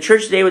today, the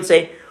church today would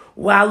say,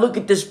 wow, look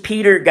at this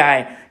Peter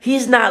guy.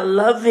 He's not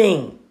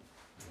loving.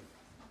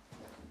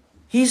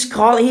 He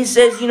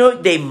says,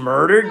 they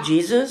murdered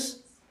Jesus.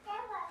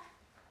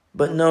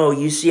 But no,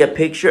 you see a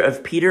picture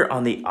of Peter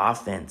on the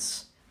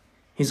offense.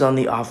 He's on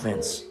the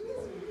offense.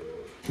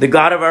 The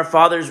God of our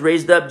fathers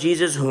raised up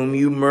Jesus, whom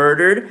you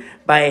murdered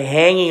by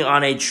hanging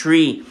on a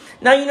tree.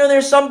 Now,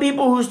 there's some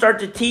people who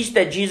start to teach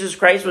that Jesus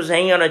Christ was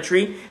hanging on a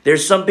tree.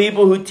 There's some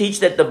people who teach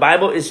that the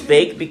Bible is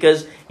fake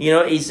because,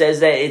 he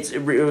says that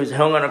it was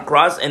hung on a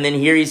cross. And then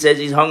here he says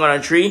he's hung on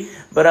a tree.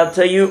 But I'll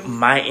tell you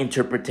my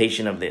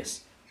interpretation of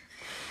this.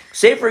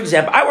 Say, for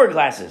example, I wear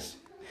glasses.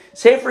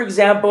 Say, for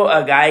example,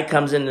 a guy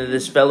comes into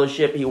this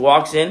fellowship. He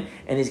walks in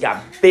and he's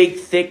got big,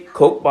 thick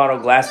Coke bottle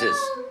glasses.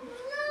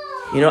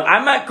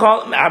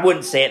 I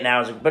wouldn't say it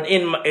now, but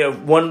in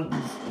one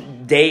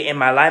day in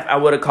my life, I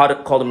would have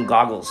called him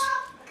Goggles.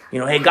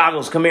 Hey,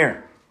 Goggles, come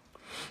here.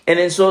 And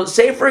then so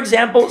say, for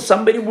example,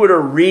 somebody were to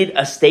read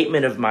a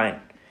statement of mine.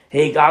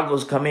 Hey,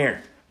 Goggles, come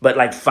here. But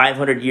like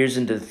 500 years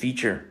into the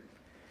future,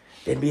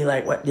 they'd be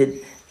like,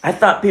 I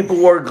thought people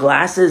wore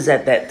glasses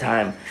at that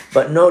time.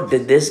 But no,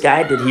 did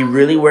he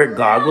really wear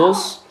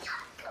goggles?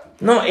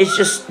 No, it's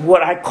just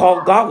what I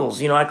call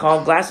goggles. I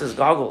call glasses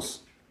goggles.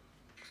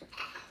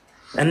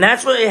 And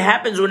that's what it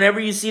happens whenever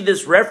you see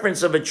this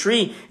reference of a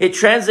tree. It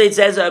translates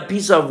as a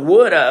piece of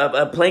wood,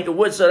 a plank of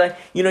wood. So that,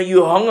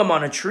 you hung them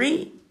on a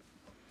tree.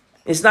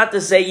 It's not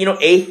to say,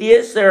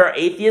 atheists, there are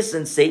atheists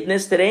and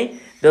Satanists today.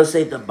 They'll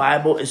say the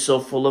Bible is so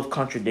full of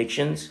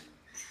contradictions.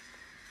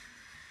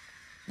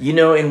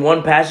 In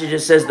one passage it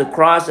says the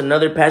cross,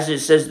 another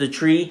passage it says the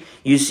tree.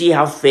 You see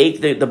how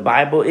fake the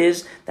Bible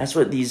is? That's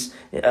what these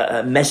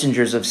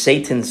messengers of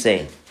Satan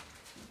say.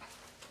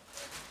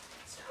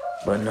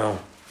 But no.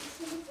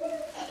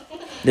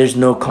 There's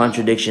no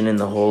contradiction in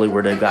the holy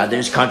word of God.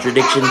 There's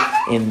contradiction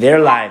in their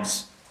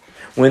lives.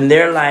 When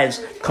their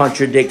lives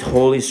contradict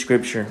Holy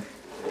Scripture,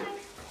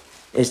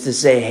 it's to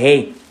say,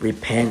 hey,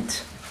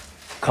 repent.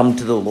 Come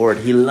to the Lord.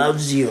 He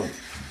loves you.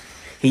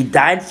 He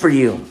died for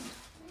you.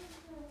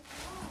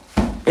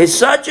 It's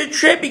such a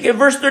trip. You get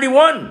verse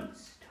 31.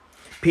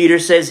 Peter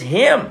says,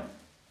 him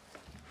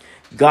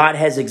God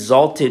has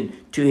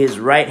exalted to his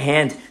right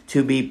hand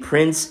to be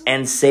Prince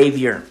and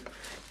Savior.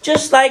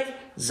 Just like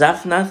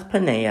Zaphnath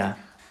Paneah.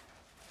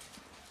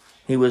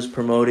 He was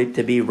promoted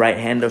to be right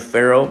hand of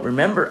Pharaoh.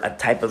 Remember, a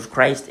type of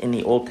Christ in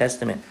the Old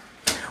Testament.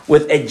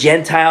 With a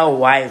Gentile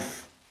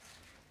wife.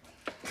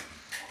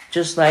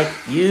 Just like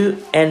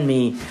you and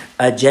me,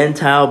 a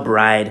Gentile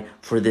bride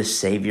for this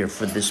Savior,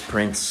 for this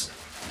Prince.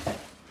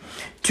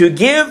 To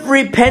give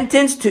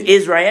repentance to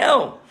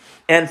Israel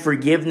and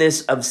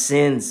forgiveness of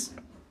sins.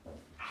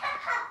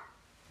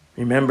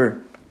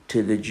 Remember,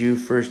 to the Jew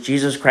first.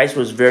 Jesus Christ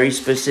was very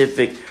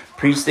specific.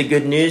 Preach the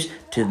good news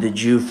to the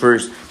Jew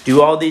first.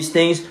 Do all these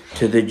things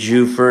to the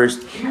Jew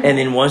first. And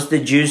then once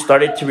the Jews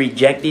started to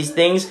reject these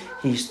things,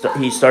 he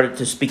started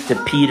to speak to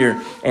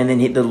Peter. And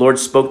then the Lord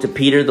spoke to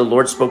Peter. The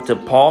Lord spoke to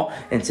Paul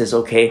and says,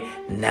 okay,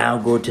 now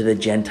go to the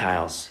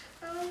Gentiles.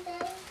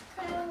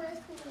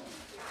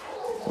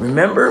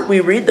 Remember,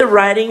 we read the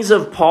writings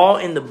of Paul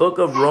in the book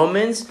of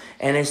Romans,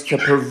 and it's to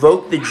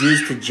provoke the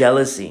Jews to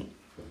jealousy.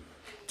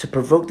 To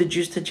provoke the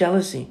Jews to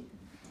jealousy.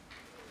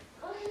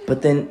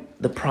 But then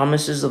the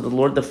promises of the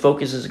Lord, the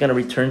focus is going to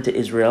return to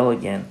Israel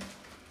again.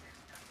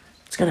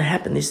 It's going to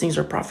happen. These things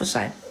are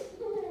prophesied.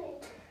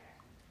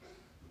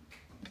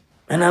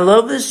 And I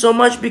love this so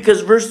much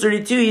because verse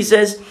 32, he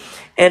says,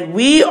 and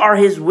we are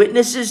his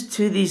witnesses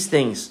to these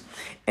things.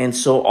 And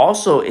so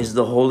also is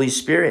the Holy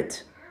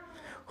Spirit,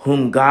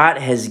 whom God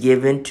has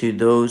given to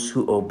those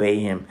who obey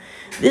him.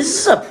 This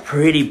is a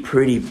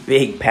pretty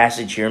big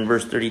passage here in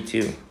verse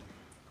 32.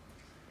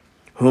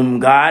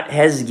 Whom God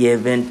has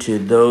given to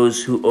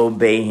those who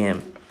obey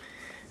him.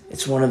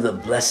 It's one of the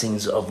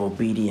blessings of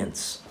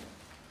obedience.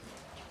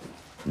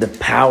 The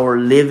power,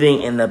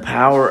 living in the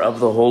power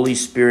of the Holy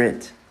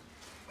Spirit.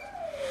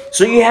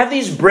 So you have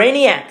these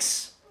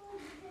brainiacs.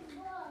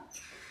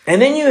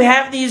 And then you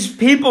have these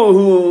people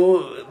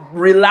who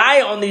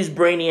rely on these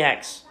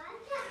brainiacs.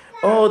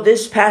 Oh,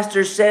 this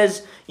pastor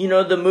says,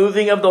 the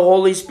moving of the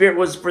Holy Spirit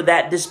was for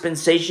that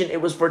dispensation.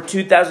 It was for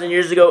 2,000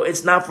 years ago.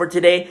 It's not for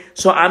today.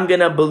 So I'm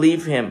going to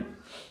believe him.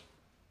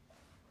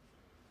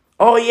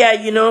 Oh yeah,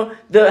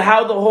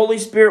 how the Holy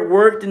Spirit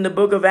worked in the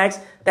book of Acts,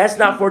 that's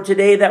not for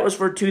today, that was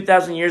for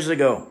 2,000 years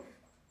ago.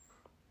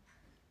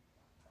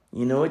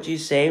 You know what you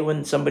say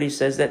when somebody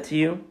says that to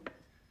you?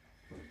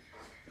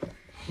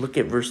 Look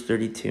at verse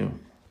 32.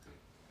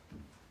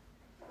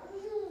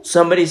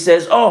 Somebody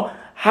says, oh,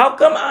 how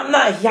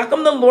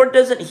come the Lord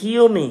doesn't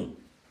heal me?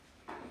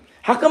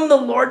 How come the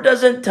Lord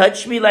doesn't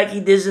touch me like he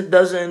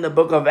does in the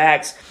book of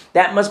Acts?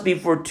 That must be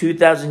for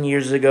 2,000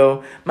 years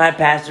ago. My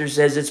pastor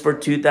says it's for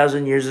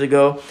 2,000 years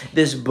ago.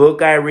 This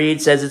book I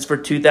read says it's for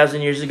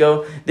 2,000 years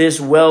ago.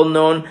 This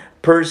well-known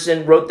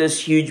person wrote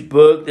this huge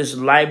book, this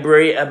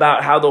library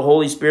about how the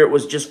Holy Spirit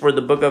was just for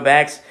the book of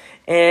Acts.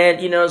 And,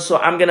 so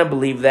I'm going to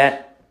believe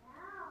that.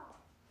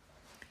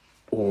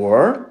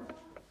 Or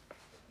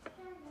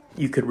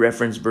you could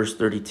reference verse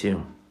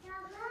 32.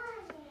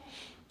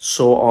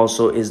 So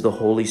also is the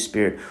Holy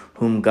Spirit,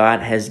 whom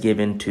God has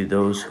given to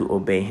those who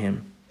obey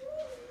him.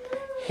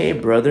 Hey,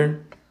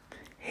 brother.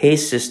 Hey,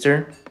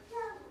 sister.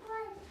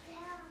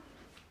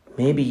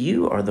 Maybe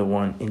you are the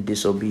one in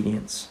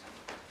disobedience.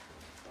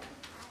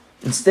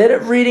 Instead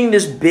of reading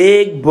this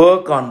big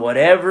book on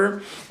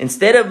whatever,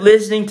 instead of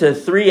listening to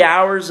 3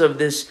 hours of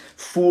this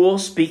fool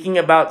speaking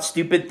about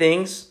stupid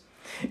things,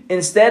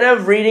 instead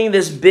of reading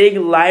this big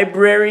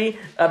library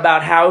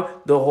about how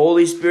the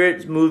Holy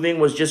Spirit's moving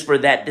was just for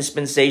that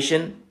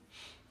dispensation,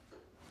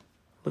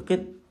 look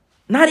at,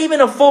 not even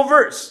a full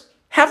verse,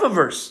 half a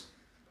verse.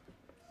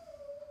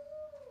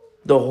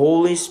 The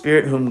Holy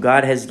Spirit whom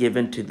God has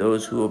given to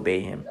those who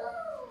obey him.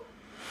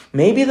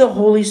 Maybe the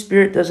Holy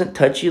Spirit doesn't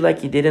touch you like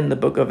he did in the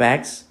book of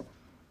Acts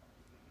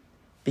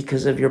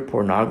because of your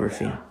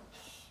pornography.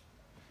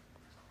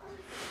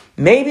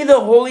 Maybe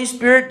the Holy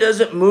Spirit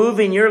doesn't move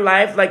in your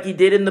life like he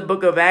did in the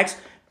book of Acts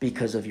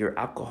because of your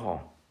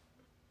alcohol.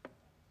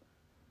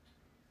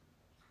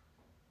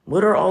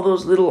 What are all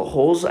those little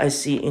holes I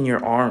see in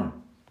your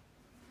arm?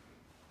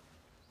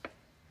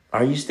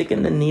 Are you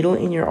sticking the needle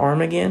in your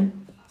arm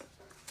again?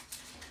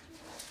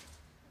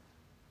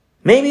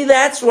 Maybe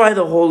that's why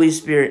the Holy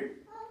Spirit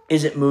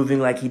isn't moving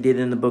like he did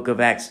in the book of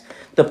Acts.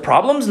 The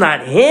problem's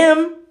not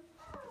him.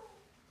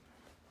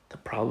 The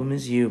problem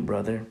is you,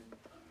 brother.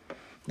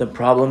 The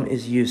problem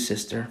is you,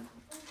 sister.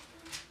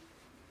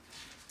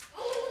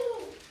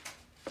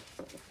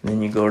 And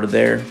then you go to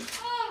their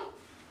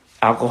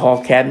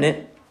alcohol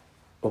cabinet,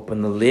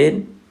 open the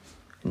lid,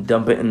 and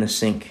dump it in the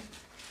sink.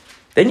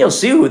 Then you'll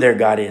see who their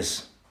God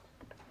is.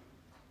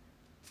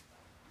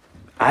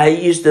 I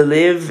used to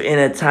live in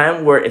a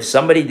time where if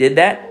somebody did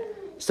that,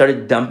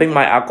 started dumping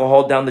my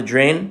alcohol down the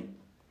drain,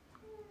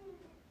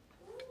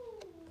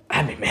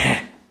 I'd be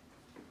mad.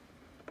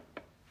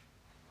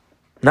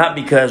 Not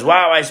because,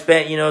 wow, I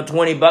spent,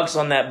 $20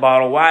 on that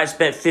bottle. Wow, I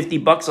spent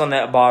 $50 on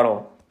that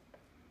bottle.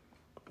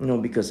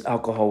 Because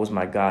alcohol was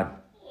my God.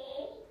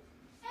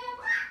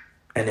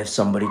 And if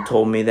somebody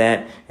told me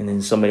that, and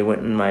then somebody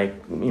went in my,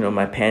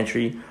 my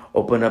pantry,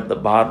 opened up the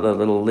bottle, the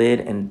little lid,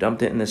 and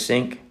dumped it in the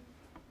sink,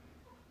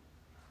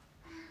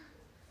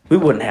 we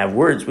wouldn't have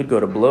words. We'd go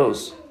to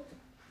blows.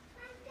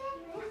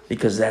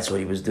 Because that's what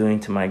he was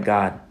doing to my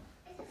God.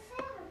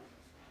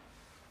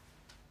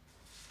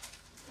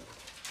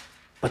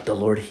 But the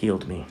Lord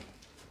healed me.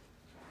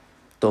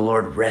 The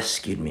Lord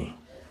rescued me.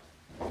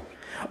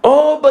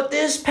 Oh, but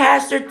this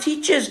pastor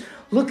teaches.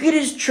 Look at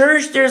his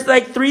church. There's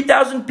like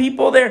 3,000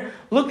 people there.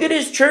 Look at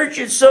his church.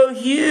 It's so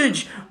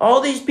huge.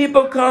 All these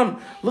people come.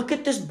 Look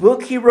at this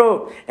book he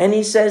wrote. And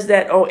he says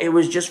that, it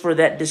was just for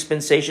that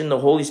dispensation. The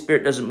Holy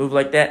Spirit doesn't move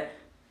like that.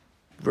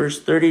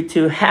 Verse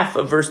 32, half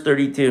of verse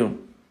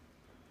 32.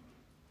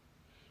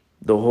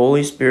 The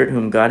Holy Spirit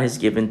whom God has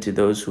given to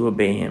those who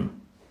obey him.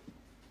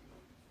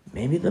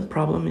 Maybe the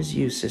problem is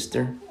you,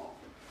 sister.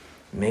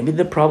 Maybe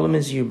the problem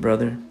is you,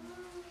 brother.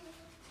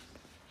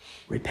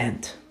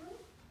 Repent.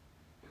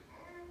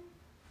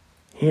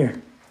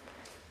 Here,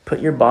 put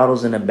your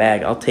bottles in a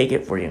bag. I'll take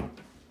it for you.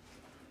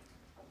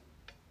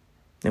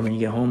 Then when you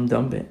get home,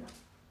 dump it.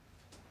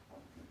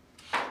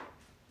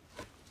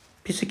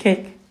 Piece of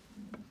cake.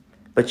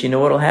 But you know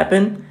what will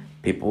happen?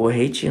 People will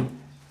hate you.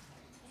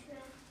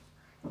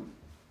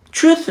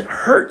 Truth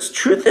hurts.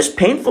 Truth is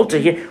painful to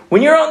hear.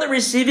 When you're on the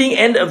receiving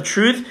end of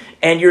truth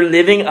and you're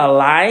living a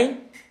lie,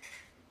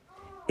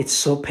 it's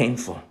so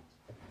painful.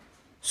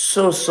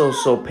 So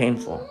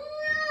painful.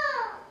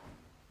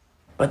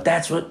 But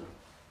that's what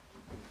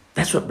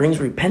brings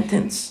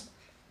repentance.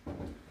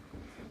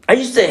 I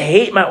used to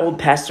hate my old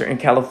pastor in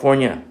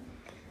California.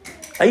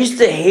 I used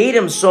to hate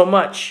him so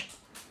much.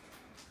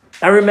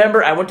 I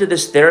remember I went to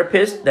this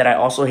therapist that I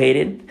also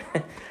hated.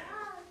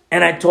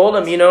 And I told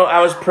him,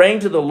 I was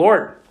praying to the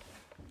Lord.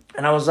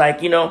 And I was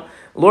like,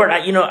 Lord,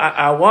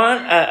 I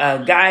want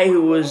a guy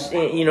who was,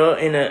 in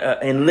a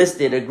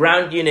enlisted, a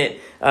ground unit,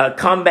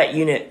 combat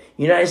unit,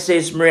 United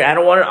States Marine. I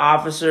don't want an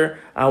officer.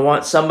 I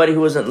want somebody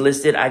who wasn't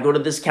enlisted. I go to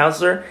this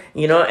counselor,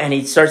 and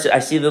he starts, I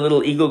see the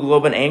little Eagle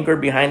Globe and anchor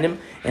behind him.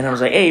 And I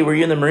was like, hey, were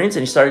you in the Marines?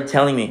 And he started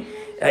telling me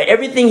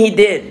everything he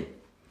did.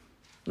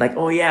 Like,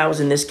 oh yeah, I was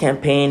in this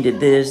campaign, did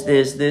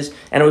this.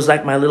 And it was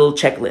like my little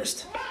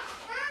checklist.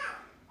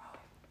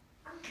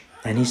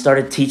 And he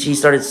started teaching, he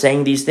started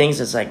saying these things.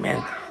 It's like,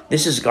 man,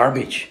 this is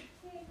garbage,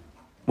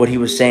 what he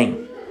was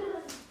saying.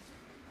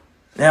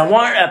 And I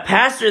want a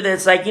pastor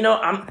that's like,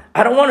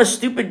 I don't want a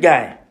stupid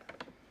guy.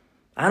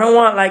 I don't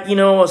want like,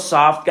 a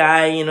soft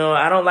guy,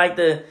 I don't like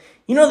that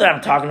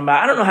I'm talking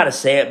about. I don't know how to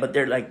say it, but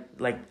they're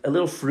like a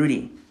little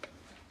fruity.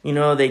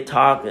 They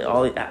talk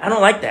I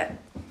don't like that.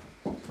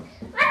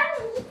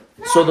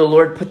 So the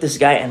Lord put this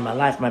guy in my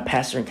life, my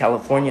pastor in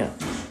California.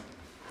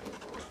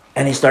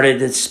 And he started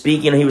to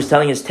speak. He was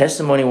telling his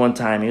testimony one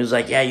time. He was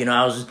like, I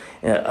was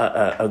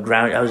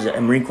I was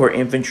a Marine Corps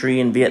infantry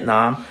in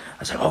Vietnam. I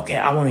was like, okay,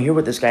 I want to hear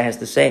what this guy has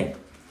to say.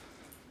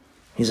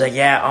 He's like,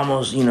 I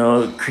almost,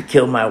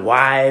 killed my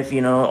wife,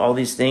 all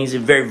these things.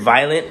 It's very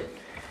violent.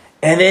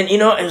 And then,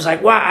 it was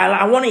like, wow,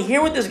 I want to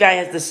hear what this guy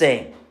has to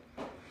say.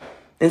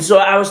 And so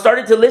I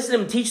started to listen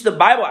to him teach the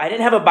Bible. I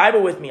didn't have a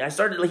Bible with me. I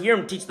started to hear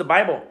him teach the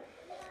Bible.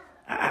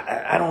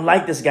 I don't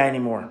like this guy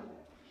anymore.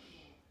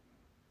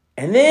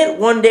 And then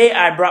one day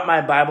I brought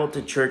my Bible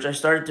to church. I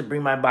started to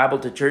bring my Bible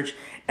to church,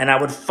 and I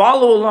would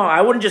follow along.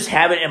 I wouldn't just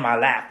have it in my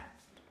lap,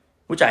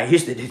 which I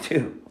used to do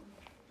too.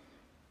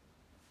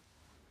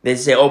 They'd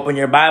say, open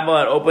your Bible.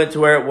 I'd open it to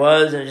where it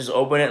was and just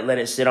open it and let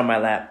it sit on my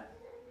lap.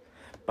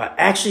 But I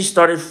actually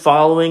started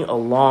following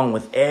along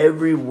with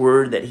every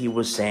word that he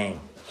was saying.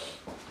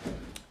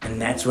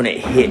 And that's when it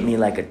hit me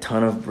like a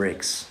ton of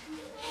bricks.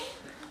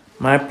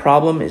 My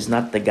problem is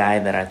not the guy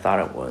that I thought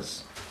it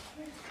was.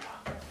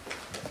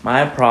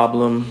 My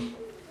problem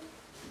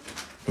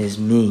is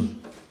me.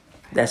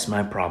 That's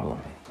my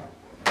problem.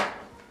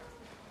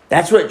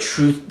 That's what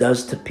truth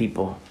does to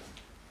people.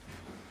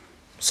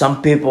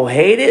 Some people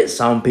hate it.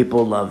 Some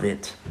people love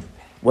it.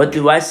 What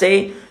do I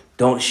say?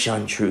 Don't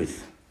shun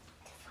truth.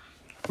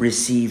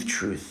 Receive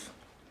truth.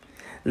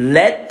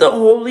 Let the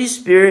Holy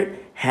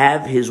Spirit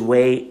have his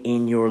way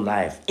in your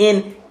life,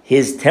 in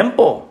his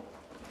temple.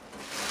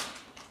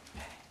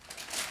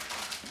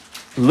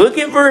 Look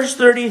at verse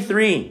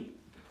 33.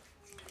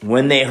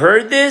 When they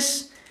heard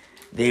this,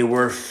 they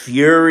were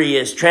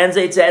furious.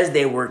 Translates as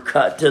they were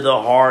cut to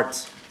the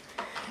heart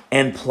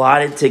and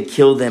plotted to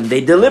kill them.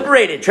 They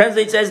deliberated.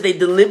 Translates as they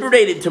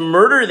deliberated to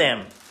murder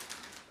them.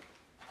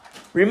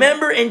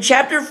 Remember in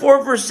chapter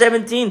 4, verse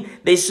 17,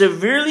 they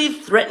severely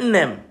threatened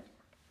them.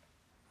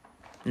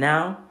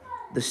 Now,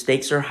 the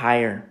stakes are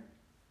higher.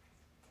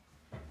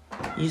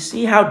 You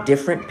see how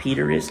different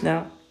Peter is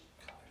now?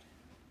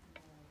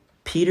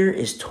 Peter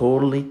is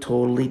totally,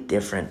 totally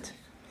different.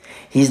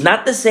 He's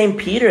not the same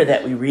Peter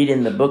that we read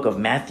in the book of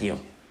Matthew.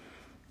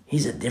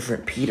 He's a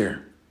different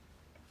Peter.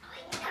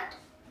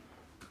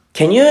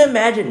 Can you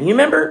imagine? You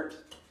remember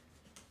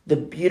the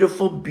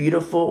beautiful,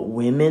 beautiful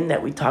women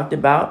that we talked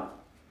about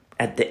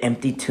at the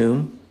empty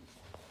tomb?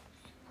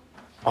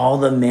 All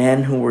the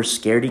men who were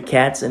scaredy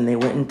cats and they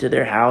went into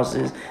their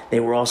houses. They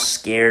were all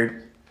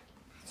scared.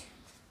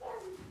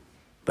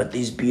 But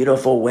these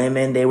beautiful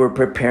women, they were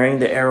preparing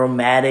the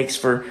aromatics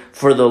for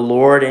the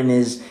Lord and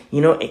his,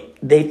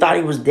 they thought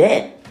he was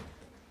dead.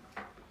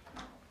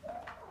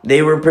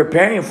 They were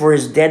preparing for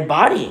his dead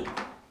body.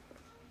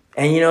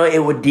 And,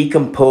 it would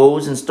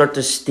decompose and start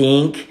to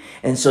stink.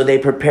 And so they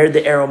prepared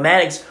the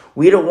aromatics.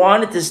 We don't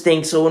want it to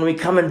stink. So when we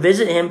come and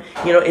visit him,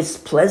 it's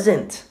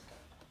pleasant.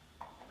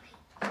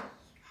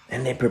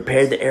 And they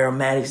prepared the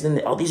aromatics.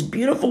 And all these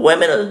beautiful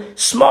women, a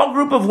small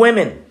group of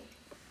women.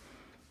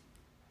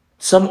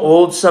 Some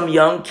old, some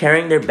young,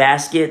 carrying their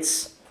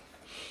baskets,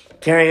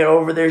 carrying it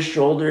over their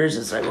shoulders.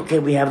 It's like, okay,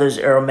 we have those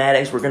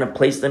aromatics. We're going to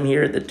place them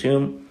here at the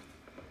tomb.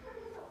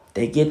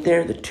 They get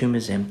there, the tomb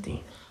is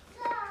empty.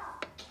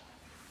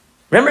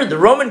 Remember, the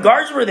Roman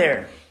guards were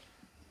there.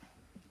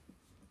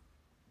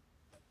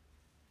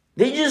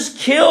 They just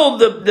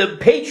killed the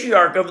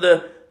patriarch of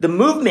the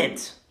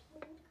movement.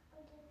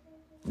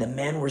 The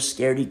men were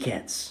scaredy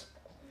cats.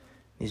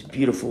 These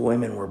beautiful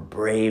women were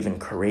brave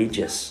and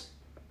courageous.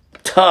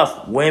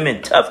 Tough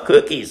women, tough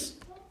cookies.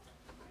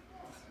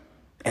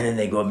 And then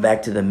they go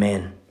back to the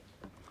men.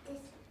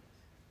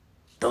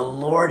 The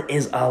Lord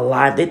is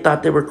alive. They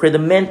thought they were crazy. The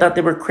men thought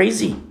they were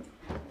crazy.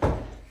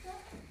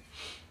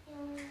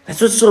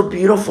 That's what's so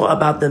beautiful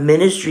about the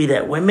ministry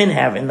that women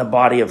have in the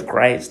body of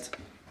Christ.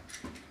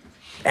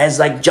 As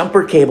like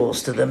jumper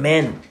cables to the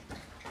men.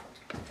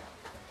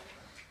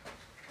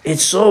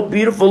 It's so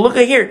beautiful. Look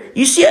at here.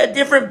 You see a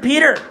different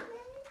Peter.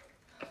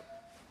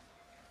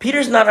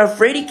 Peter's not a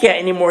fraidy cat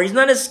anymore. He's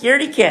not a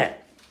scaredy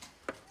cat.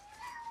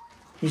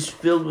 He's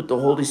filled with the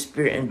Holy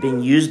Spirit and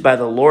being used by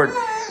the Lord.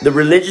 The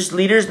religious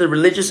leaders, the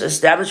religious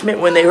establishment,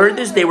 when they heard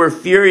this, they were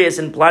furious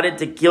and plotted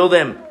to kill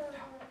them.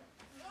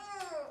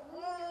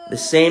 The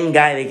same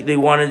guy, they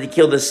wanted to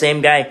kill the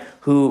same guy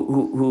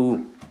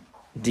who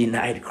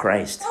denied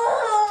Christ.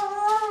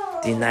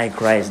 Denied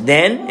Christ.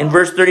 Then, in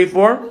verse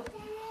 34,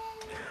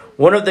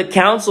 one of the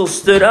council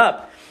stood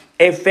up,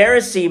 a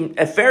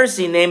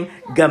Pharisee named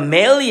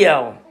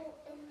Gamaliel.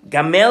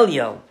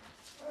 Gamaliel.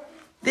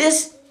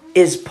 This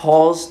is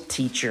Paul's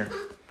teacher.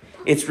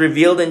 It's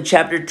revealed in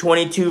chapter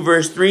 22,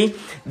 verse 3.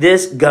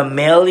 This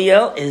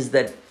Gamaliel is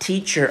the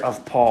teacher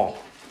of Paul.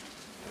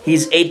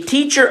 He's a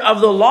teacher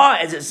of the law,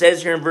 as it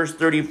says here in verse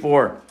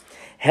 34.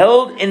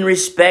 Held in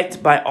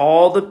respect by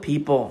all the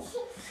people.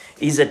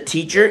 He's a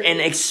teacher, an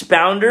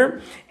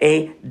expounder,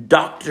 a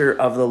doctor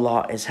of the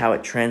law is how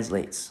it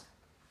translates.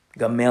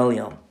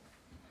 Gamaliel.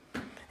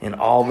 And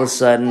all of a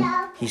sudden,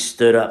 he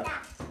stood up.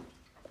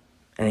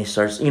 And he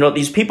starts,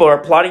 these people are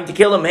plotting to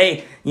kill him.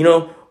 Hey,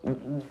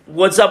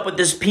 what's up with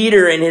this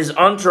Peter and his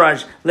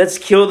entourage? Let's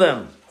kill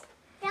them.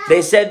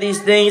 They said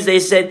these things. They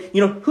said,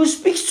 who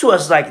speaks to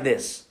us like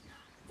this?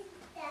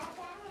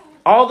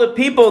 All the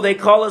people, they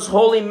call us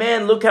holy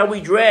men. Look how we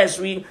dress.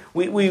 We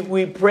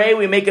pray.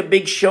 We make a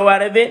big show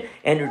out of it.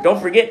 And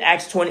don't forget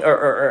Acts 20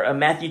 or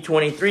Matthew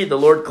 23. The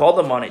Lord called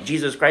them on it.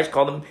 Jesus Christ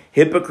called them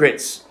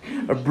hypocrites,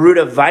 a brood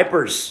of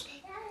vipers.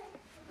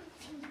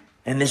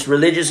 And this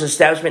religious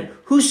establishment,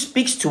 who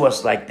speaks to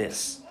us like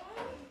this?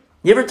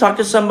 You ever talk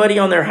to somebody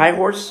on their high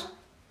horse?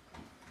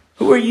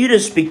 Who are you to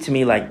speak to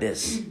me like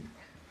this?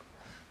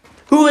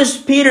 Who is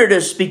Peter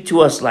to speak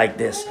to us like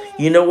this?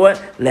 You know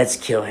what? Let's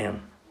kill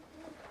him.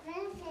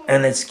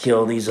 And let's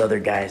kill these other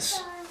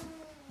guys.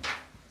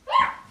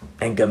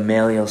 And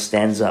Gamaliel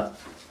stands up,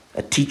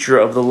 a teacher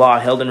of the law,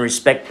 held in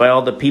respect by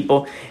all the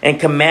people, and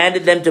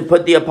commanded them to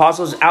put the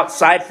apostles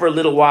outside for a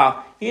little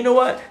while. You know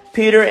what?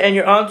 Peter and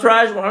your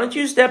entourage, why don't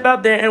you step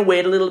out there and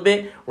wait a little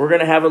bit? We're going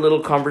to have a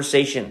little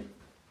conversation.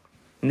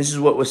 And this is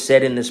what was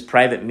said in this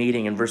private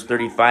meeting in verse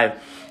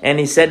 35. And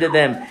he said to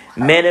them,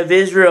 men of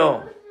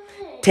Israel,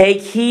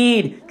 take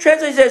heed.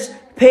 Translate says,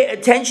 pay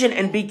attention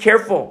and be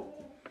careful.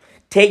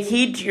 Take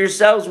heed to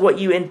yourselves what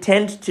you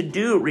intend to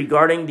do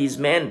regarding these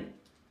men.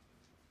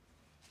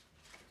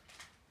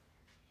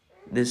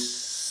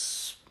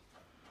 This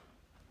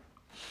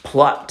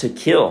plot to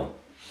kill.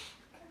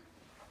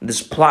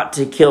 This plot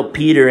to kill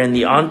Peter and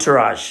the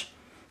entourage.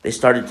 They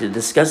started to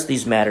discuss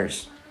these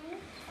matters.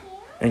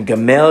 And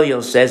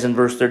Gamaliel says in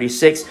verse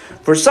 36,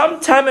 for some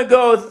time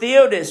ago,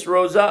 Theudas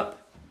rose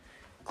up,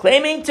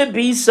 claiming to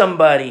be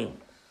somebody.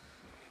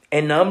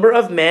 A number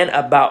of men,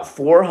 about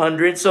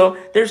 400. So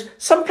there's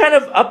some kind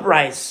of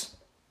uprising.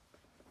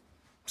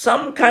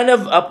 Some kind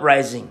of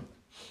uprising.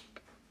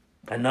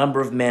 A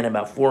number of men,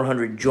 about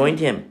 400, joined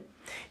him.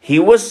 He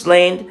was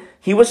slain,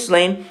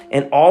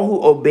 and all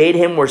who obeyed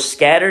him were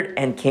scattered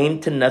and came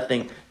to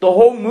nothing. The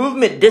whole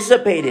movement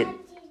dissipated.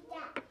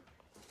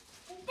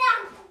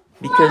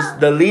 Because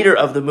the leader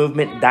of the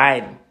movement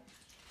died.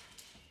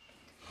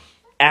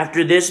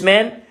 After this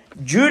man,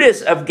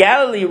 Judas of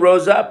Galilee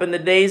rose up in the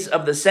days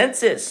of the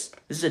census.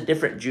 This is a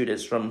different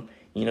Judas from,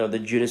 the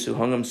Judas who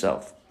hung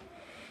himself.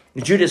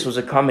 Judas was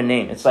a common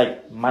name. It's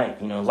like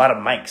Mike, a lot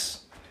of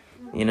Mikes,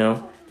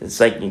 It's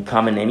like a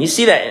common name. You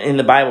see that in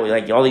the Bible,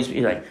 like all these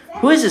people, like,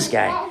 who is this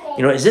guy?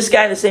 Is this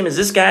guy the same as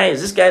this guy?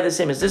 Is this guy the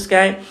same as this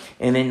guy?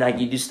 And then like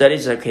you do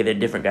studies, okay, they're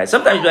different guys.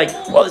 Sometimes you're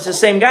like, well, it's the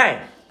same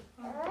guy.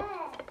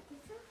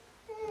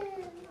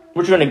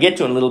 Which we're going to get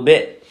to in a little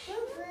bit.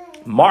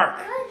 Mark.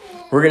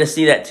 We're going to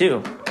see that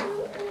too.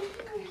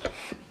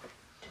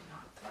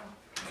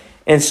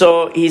 And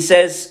so he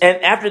says,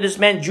 and after this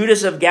man,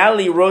 Judas of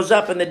Galilee rose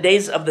up in the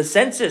days of the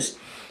census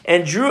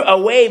and drew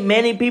away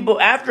many people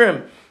after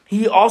him.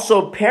 He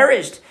also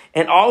perished,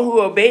 and all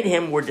who obeyed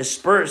him were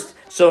dispersed.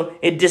 So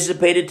it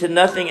dissipated to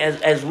nothing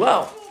as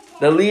well.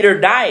 The leader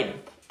died.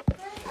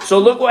 So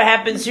look what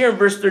happens here in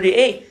verse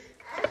 38.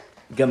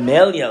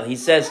 Gamaliel, he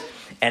says,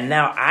 and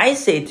now I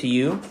say to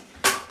you,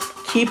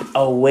 keep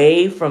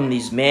away from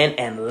these men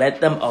and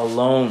let them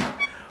alone.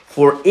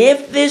 For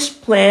if this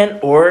plan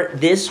or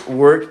this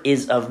work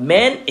is of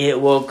men,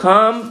 it will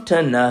come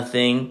to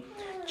nothing.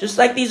 Just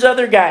like these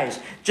other guys.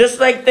 Just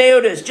like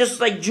Theudas. Just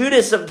like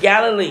Judas of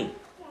Galilee.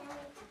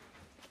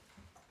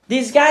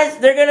 These guys,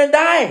 they're going to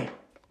die.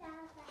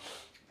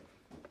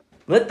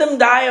 Let them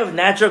die of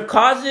natural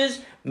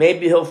causes.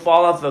 Maybe he'll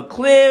fall off a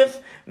cliff.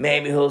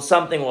 Maybe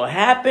something will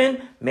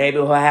happen. Maybe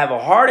he'll have a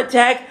heart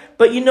attack.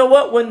 But you know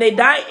what? When they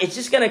die, it's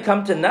just going to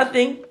come to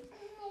nothing.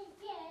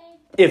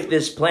 If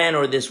this plan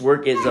or this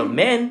work is of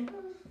men.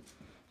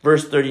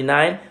 Verse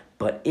 39,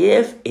 but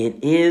if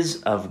it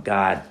is of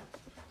God,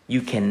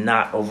 you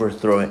cannot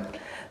overthrow it,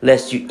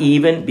 lest you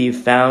even be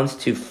found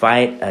to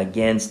fight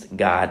against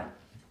God.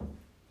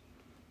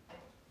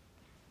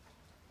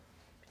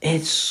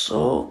 It's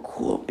so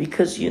cool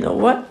because you know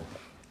what?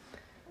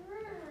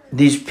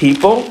 These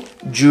people,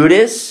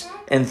 Judas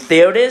and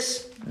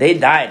Theudas, they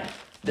died.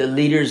 The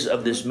leaders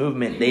of this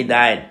movement, they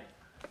died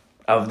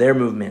of their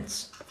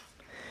movements.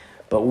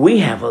 But we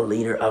have a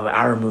leader of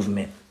our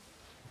movement.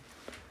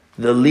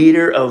 The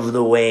leader of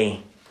the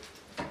way.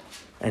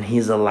 And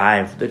he's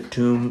alive. The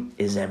tomb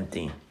is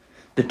empty.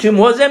 The tomb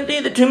was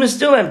empty. The tomb is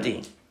still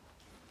empty.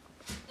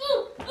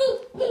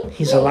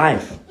 He's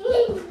alive.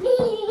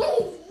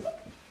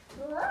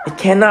 It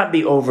cannot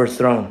be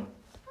overthrown.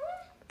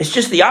 It's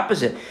just the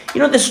opposite.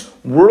 This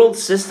world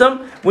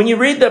system, when you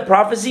read the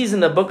prophecies in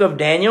the book of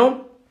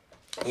Daniel,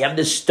 you have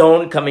this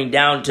stone coming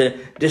down to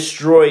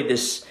destroy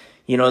this,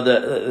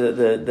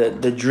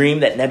 the dream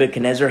that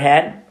Nebuchadnezzar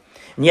had.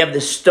 And you have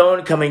this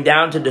stone coming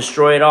down to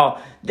destroy it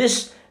all.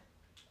 This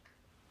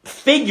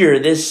figure,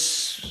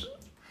 this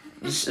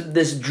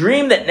this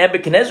dream that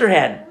Nebuchadnezzar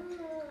had.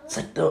 It's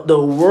like the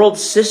world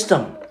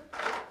system.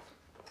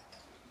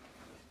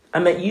 I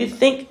mean, you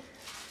think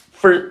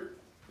for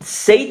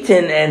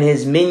Satan and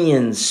his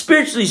minions,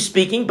 spiritually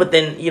speaking, but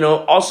then,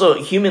 also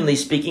humanly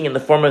speaking in the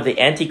form of the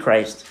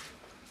Antichrist,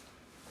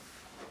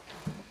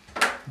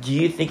 do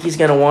you think he's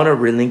going to want to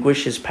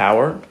relinquish his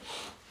power?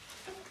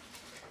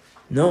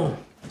 No.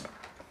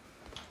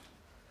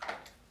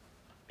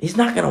 He's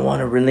not going to want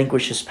to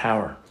relinquish his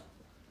power.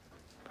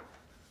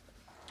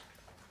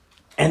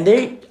 And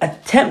they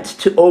attempt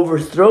to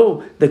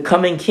overthrow the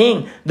coming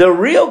king, the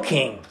real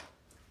king,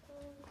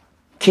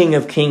 King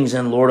of kings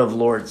and Lord of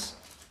lords.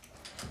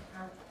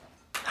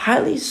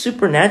 Highly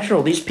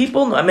supernatural. These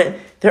people,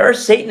 there are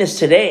Satanists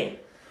today.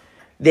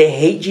 They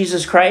hate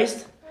Jesus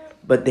Christ,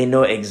 but they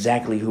know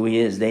exactly who he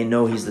is. They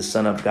know he's the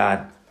Son of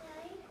God.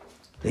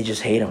 They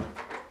just hate him.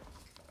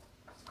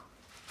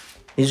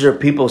 These are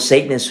people,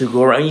 Satanists, who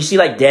go around. You see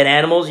like dead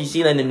animals. You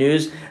see in the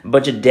news, a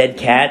bunch of dead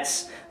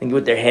cats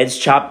with their heads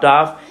chopped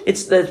off.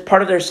 It's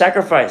part of their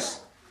sacrifice.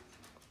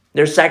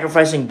 They're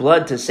sacrificing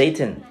blood to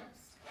Satan.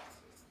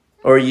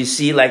 Or you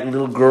see like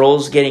little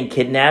girls getting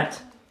kidnapped.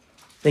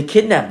 They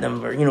kidnap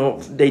them, or,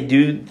 they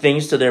do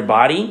things to their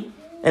body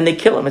and they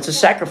kill them. It's a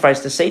sacrifice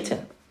to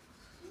Satan.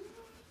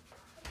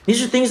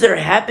 These are things that are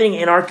happening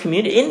in our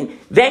community. In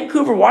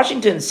Vancouver,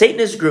 Washington,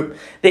 Satanist group,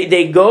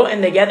 they go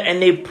and they gather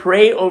and they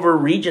pray over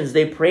regions.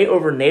 They pray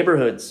over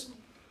neighborhoods.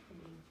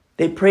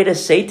 They pray to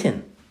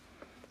Satan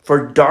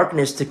for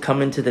darkness to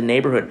come into the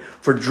neighborhood,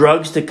 for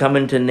drugs to come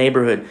into the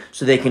neighborhood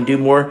so they can do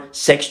more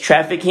sex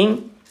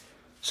trafficking,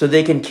 so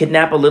they can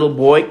kidnap a little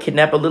boy,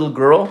 kidnap a little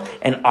girl,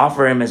 and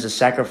offer him as a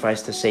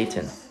sacrifice to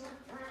Satan.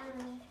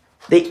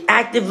 They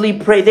actively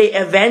pray. They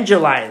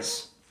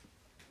evangelize.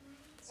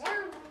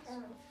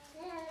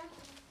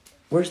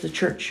 Where's the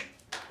church?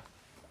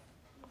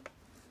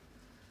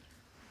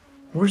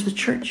 Where's the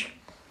church?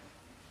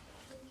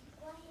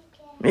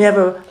 We have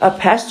a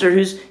pastor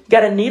who's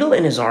got a needle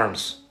in his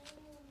arms.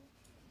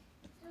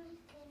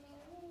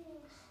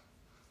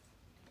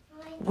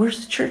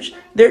 Where's the church?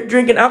 They're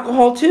drinking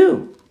alcohol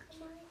too.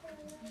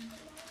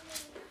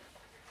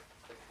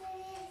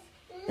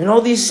 And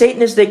all these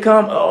Satanists, they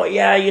come, oh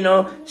yeah,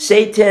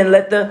 Satan,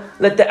 let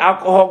the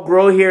alcohol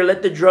grow here,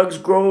 let the drugs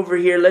grow over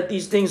here, let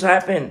these things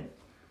happen.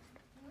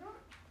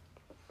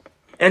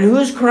 And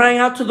who's crying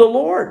out to the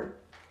Lord?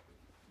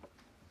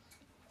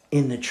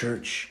 In the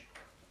church.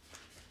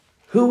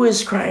 Who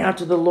is crying out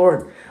to the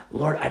Lord?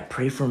 Lord, I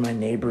pray for my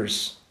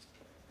neighbors.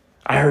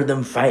 I heard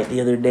them fight the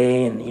other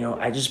day and,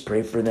 I just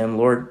pray for them,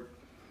 Lord.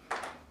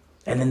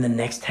 And then the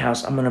next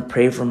house, I'm going to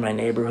pray for my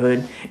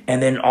neighborhood.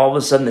 And then all of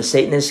a sudden the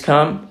Satanists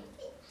come.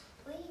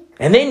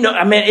 And they know,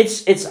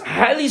 it's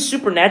highly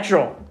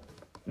supernatural.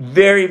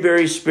 Very,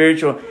 very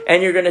spiritual.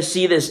 And you're going to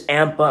see this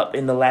amp up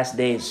in the last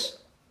days.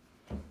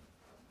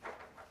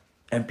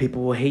 And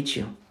people will hate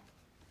you.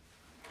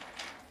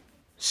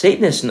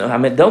 Satanists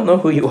don't know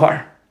who you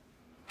are.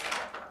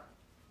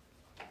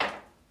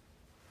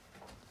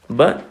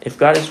 But if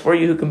God is for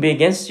you, who can be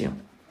against you?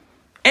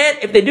 And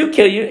if they do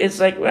kill you, it's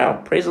like,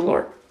 well, praise the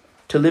Lord.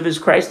 To live is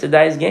Christ, to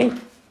die is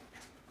gain.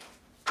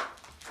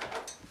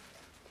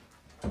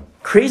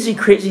 Crazy,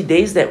 crazy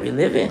days that we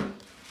live in.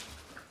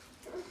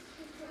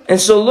 And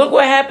so look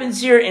what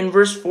happens here in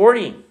verse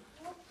 40.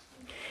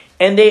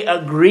 And they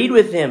agreed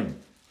with him.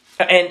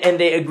 And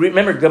they agreed.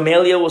 Remember,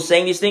 Gamaliel was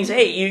saying these things.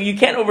 Hey, you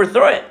can't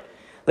overthrow it.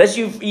 Lest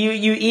you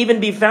even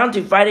be found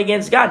to fight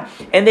against God.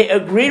 And they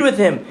agreed with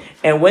him.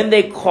 And when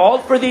they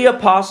called for the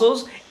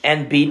apostles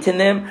and beaten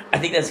them, I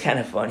think that's kind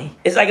of funny.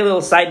 It's like a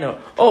little side note.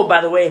 Oh,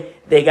 by the way,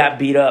 they got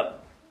beat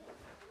up.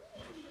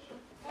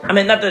 Not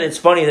that it's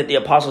funny that the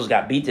apostles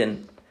got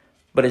beaten.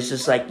 But it's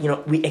just like,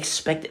 we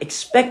expect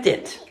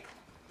it.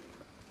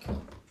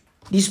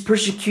 These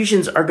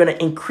persecutions are going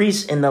to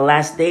increase in the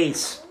last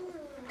days.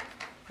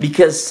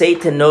 Because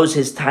Satan knows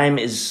his time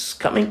is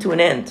coming to an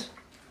end.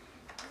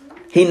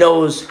 He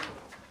knows,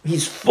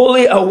 he's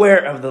fully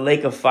aware of the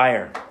lake of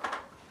fire,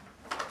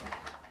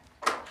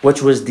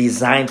 which was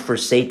designed for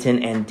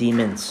Satan and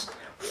demons,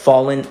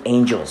 fallen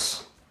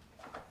angels.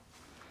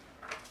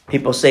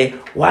 People say,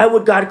 why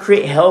would God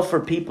create hell for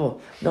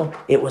people? No,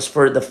 it was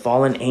for the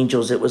fallen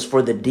angels. It was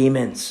for the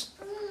demons.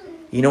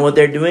 You know what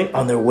they're doing?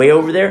 On their way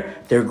over there,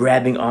 they're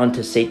grabbing on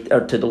to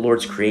to the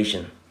Lord's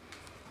creation.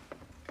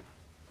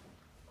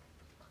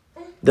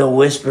 They'll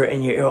whisper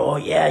in your ear, oh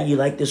yeah, you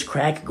like this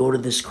crack? Go to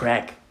this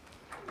crack.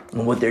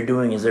 And what they're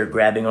doing is they're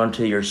grabbing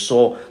onto your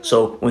soul.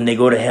 So when they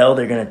go to hell,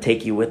 they're going to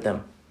take you with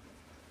them.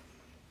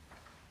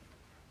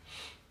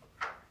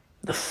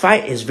 The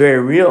fight is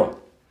very real.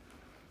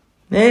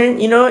 Then,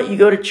 you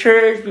go to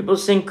church, people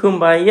sing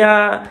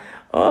Kumbaya.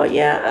 Oh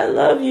yeah, I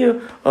love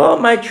you. Oh,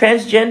 my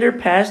transgender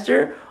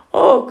pastor.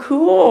 Oh,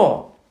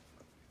 cool.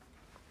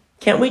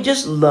 Can't we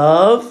just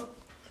love?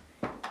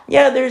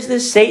 Yeah, there's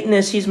this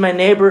Satanist. He's my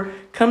neighbor.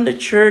 Come to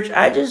church.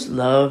 I just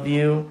love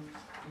you.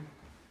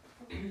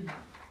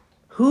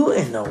 Who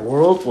in the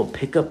world will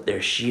pick up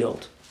their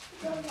shield?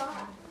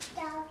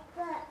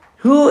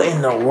 Who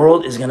in the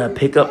world is going to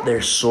pick up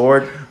their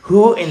sword?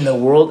 Who in the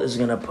world is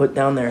going to put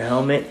down their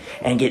helmet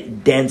and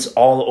get dents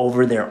all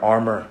over their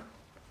armor?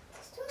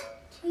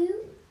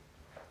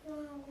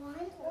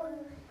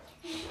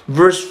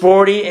 Verse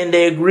 40, and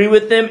they agree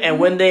with them, and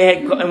when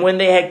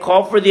they had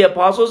called for the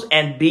apostles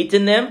and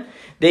beaten them,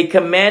 they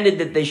commanded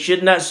that they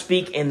should not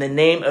speak in the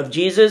name of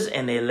Jesus,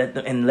 and they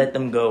let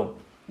them go.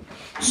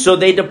 So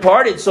they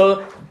departed.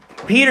 So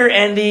Peter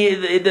and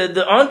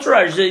the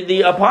entourage,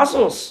 the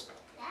apostles.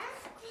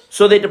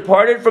 So they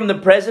departed from the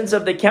presence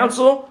of the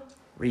council,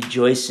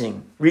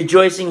 rejoicing.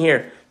 Rejoicing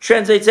here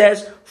translates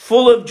as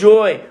full of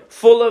joy,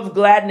 full of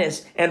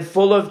gladness, and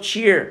full of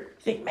cheer.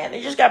 You think, man,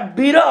 they just got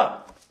beat up.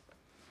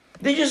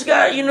 They just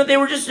got, they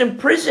were just in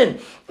prison.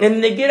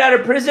 And they get out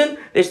of prison,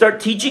 they start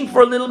teaching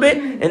for a little bit,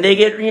 and they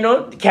get,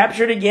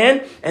 captured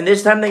again. And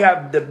this time they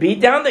got the beat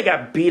down, they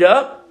got beat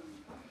up.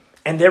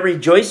 And they're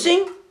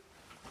rejoicing.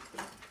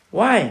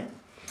 Why?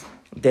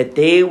 That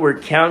they were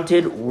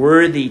counted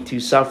worthy to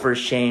suffer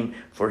shame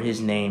for his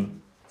name.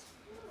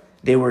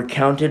 They were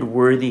counted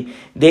worthy.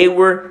 They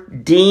were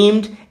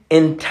deemed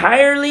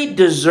entirely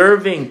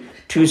deserving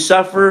to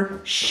suffer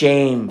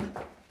shame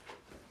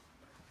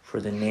for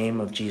the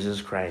name of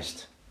Jesus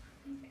Christ.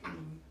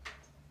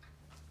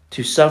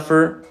 To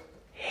suffer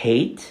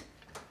hate,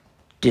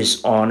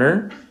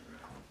 dishonor,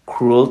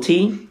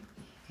 cruelty,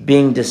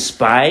 being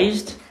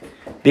despised,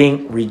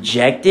 being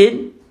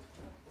rejected,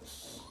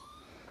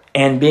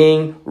 and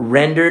being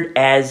rendered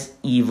as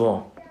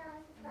evil.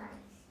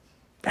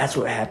 That's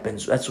what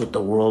happens. That's what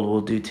the world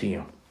will do to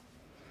you.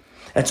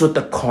 That's what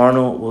the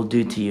carnal will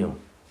do to you.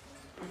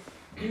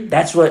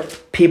 That's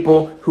what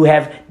people who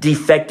have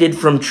defected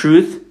from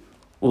truth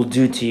will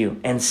do to you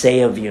and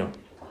say of you.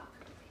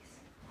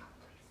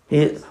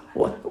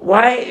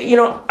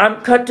 Why,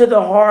 I'm cut to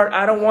the heart.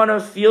 I don't want to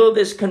feel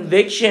this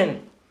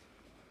conviction.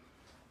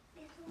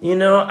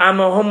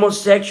 I'm a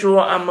homosexual,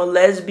 I'm a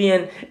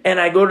lesbian, and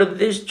I go to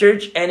this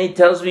church and he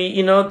tells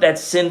me,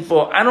 that's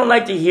sinful. I don't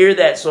like to hear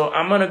that, so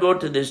I'm going to go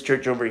to this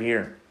church over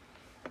here.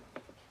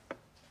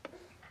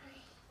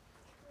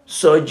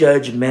 So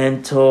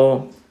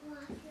judgmental.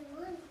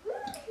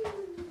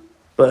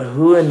 But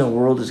who in the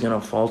world is going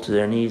to fall to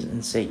their knees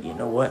and say, you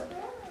know what?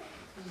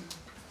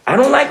 I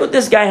don't like what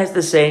this guy has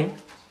to say.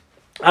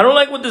 I don't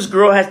like what this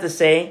girl has to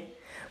say.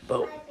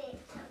 But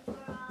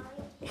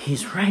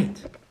he's right.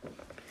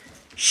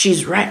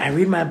 She's right. I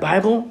read my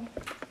Bible.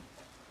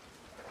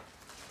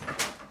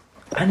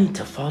 I need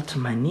to fall to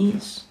my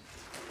knees.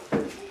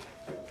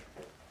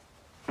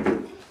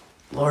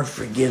 Lord,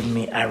 forgive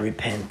me. I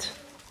repent.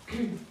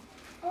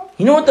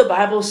 You know what the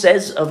Bible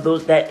says of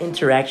that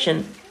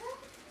interaction?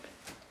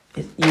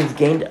 You've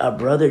gained a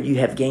brother. You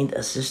have gained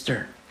a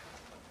sister.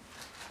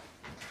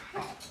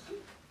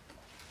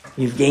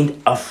 You've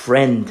gained a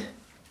friend.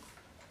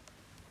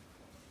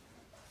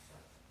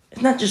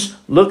 It's not just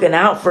looking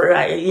out for,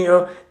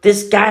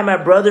 this guy, my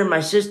brother, my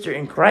sister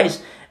in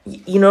Christ.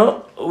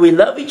 We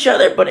love each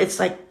other, but it's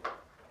like,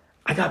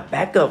 I got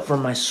backup for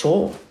my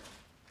soul.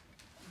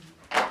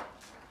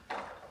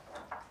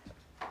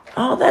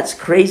 Oh, that's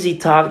crazy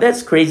talk.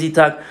 That's crazy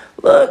talk.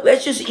 Look,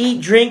 let's just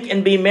eat, drink,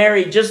 and be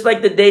merry, just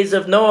like the days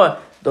of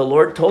Noah. The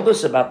Lord told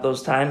us about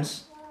those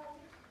times.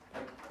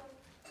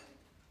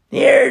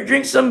 Here,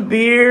 drink some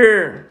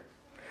beer.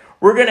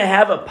 We're going to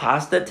have a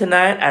pasta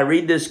tonight. I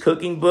read this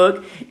cooking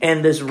book,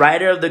 and this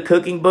writer of the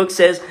cooking book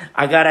says,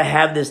 I got to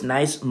have this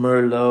nice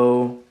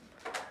Merlot.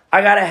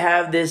 I got to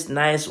have this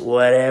nice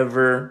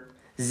whatever,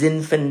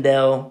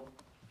 Zinfandel.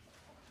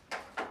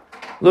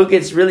 Look,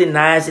 it's really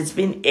nice. It's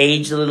been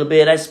aged a little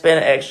bit. I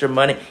spent extra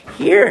money.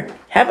 Here,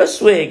 have a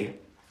swig.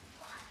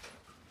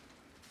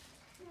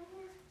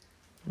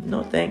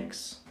 No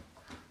thanks.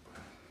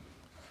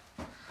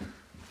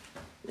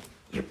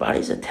 Your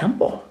body's a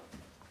temple.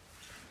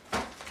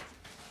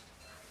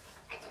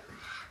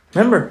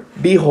 Remember,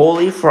 be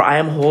holy, for I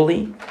am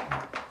holy.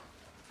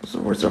 Those are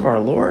the words of our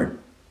Lord.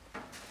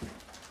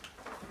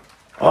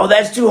 Oh,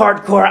 that's too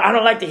hardcore. I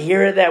don't like to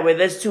hear it that way.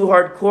 That's too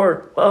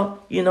hardcore.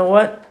 Well, you know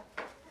what?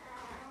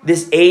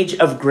 This age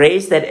of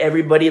grace that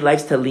everybody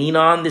likes to lean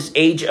on, this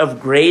age of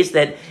grace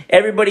that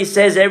everybody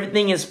says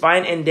everything is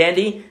fine and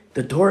dandy,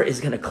 the door is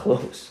going to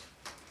close.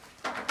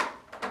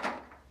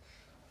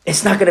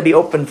 It's not going to be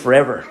open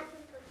forever.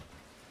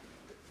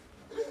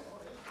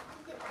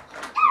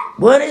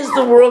 What is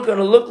the world going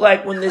to look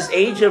like when this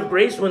age of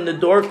grace, when the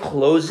door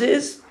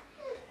closes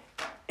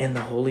and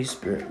the Holy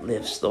Spirit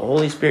lifts? The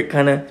Holy Spirit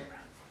kind of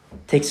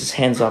takes his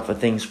hands off of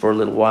things for a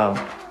little while.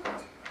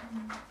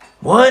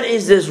 What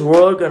is this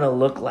world going to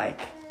look like?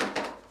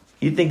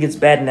 You think it's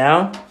bad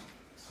now?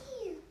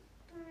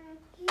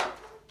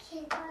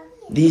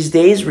 These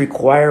days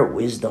require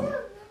wisdom.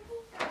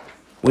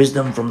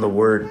 Wisdom from the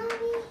Word.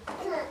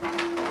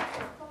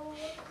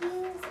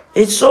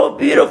 It's so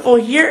beautiful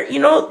here.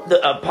 The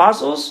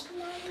apostles,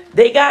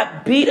 they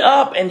got beat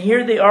up, and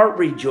here they are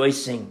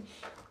rejoicing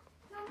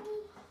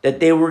that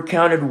they were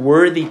counted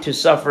worthy to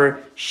suffer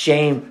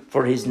shame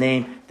for his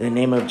name, the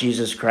name of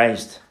Jesus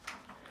Christ.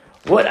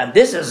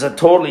 This is a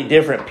totally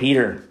different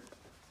Peter.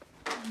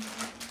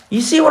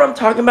 You see what I'm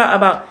talking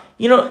about?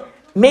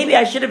 maybe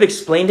I should have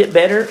explained it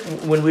better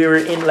when we were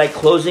in like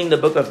closing the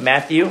book of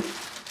Matthew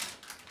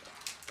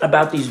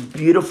about these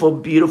beautiful,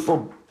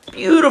 beautiful,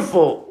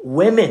 beautiful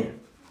women.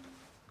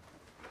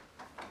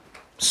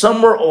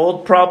 Some were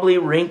old, probably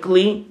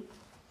wrinkly.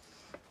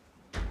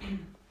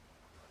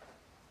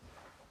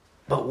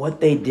 But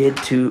what they did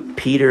to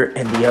Peter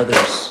and the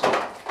others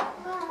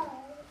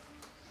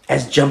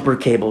as jumper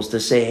cables to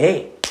say,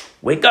 hey,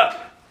 wake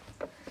up.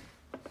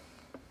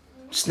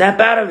 Snap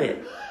out of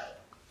it.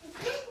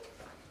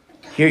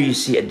 Here you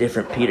see a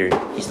different Peter.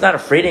 He's not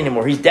afraid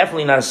anymore. He's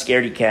definitely not a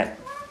scaredy cat.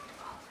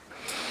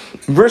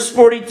 Verse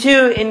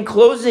 42 in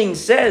closing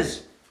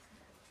says,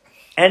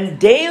 and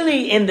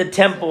daily in the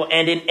temple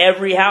and in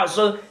every house.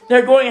 So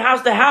they're going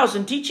house to house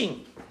and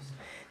teaching.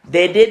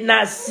 They did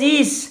not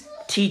cease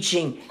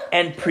teaching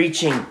and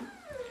preaching.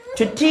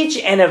 To teach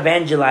and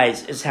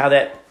evangelize is how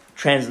that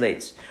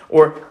translates.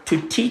 Or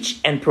to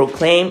teach and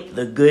proclaim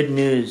the good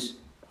news.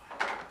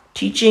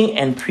 Teaching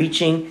and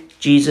preaching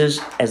Jesus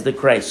as the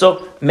Christ.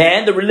 So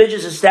man, the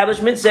religious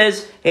establishment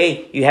says,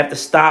 hey, you have to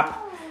stop.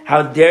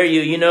 How dare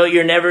you?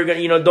 You're never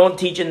going to, don't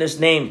teach in this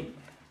name.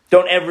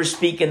 Don't ever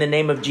speak in the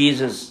name of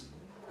Jesus.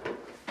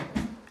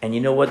 And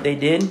you know what they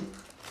did?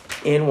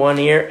 In one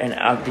ear and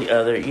out the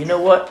other. You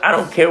know what? I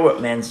don't care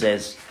what man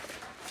says.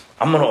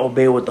 I'm going to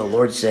obey what the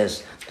Lord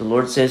says. The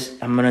Lord says,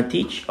 I'm going to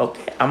teach.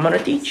 Okay, I'm going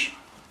to teach.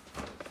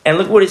 And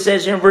look what it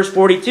says here in verse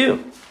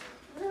 42.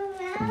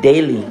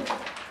 Daily.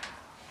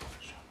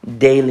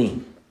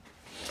 Daily.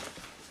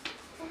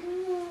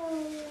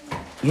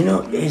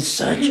 It's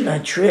such a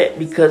trip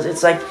because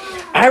it's like,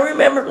 I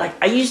remember,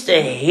 I used to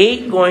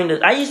hate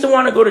I used to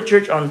want to go to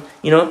church on,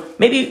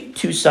 maybe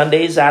 2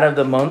 Sundays out of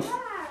the month.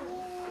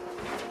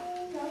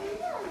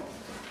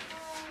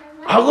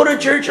 I'll go to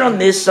church on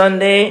this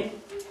Sunday,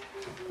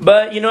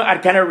 but,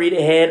 I'd kind of read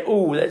ahead.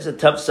 Ooh, that's a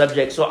tough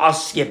subject, so I'll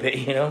skip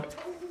it, And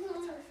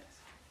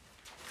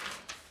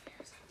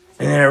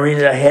then I read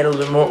it ahead a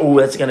little bit more. Ooh,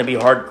 that's going to be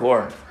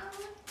hardcore.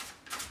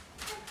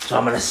 So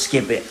I'm going to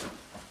skip it.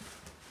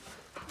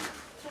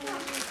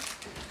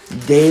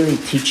 Daily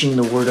teaching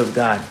the word of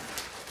God.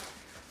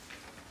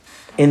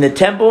 In the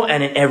temple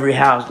and in every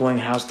house, going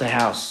house to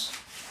house.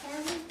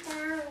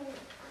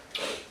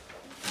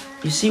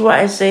 You see why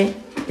I say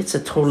it's a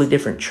totally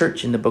different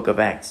church in the book of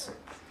Acts.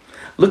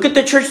 Look at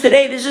the church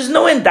today. This is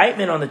no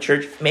indictment on the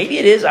church. Maybe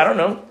it is. I don't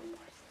know.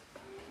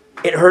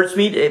 It hurts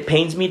me. It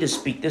pains me to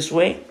speak this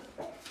way.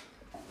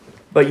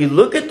 But you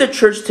look at the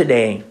church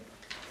today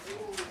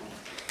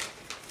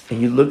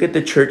and you look at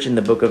the church in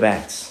the book of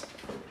Acts.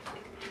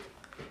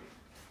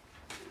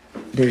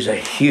 There's a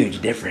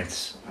huge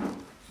difference.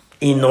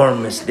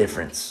 Enormous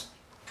difference.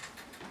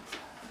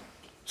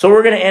 So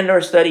we're going to end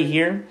our study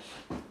here.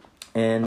 And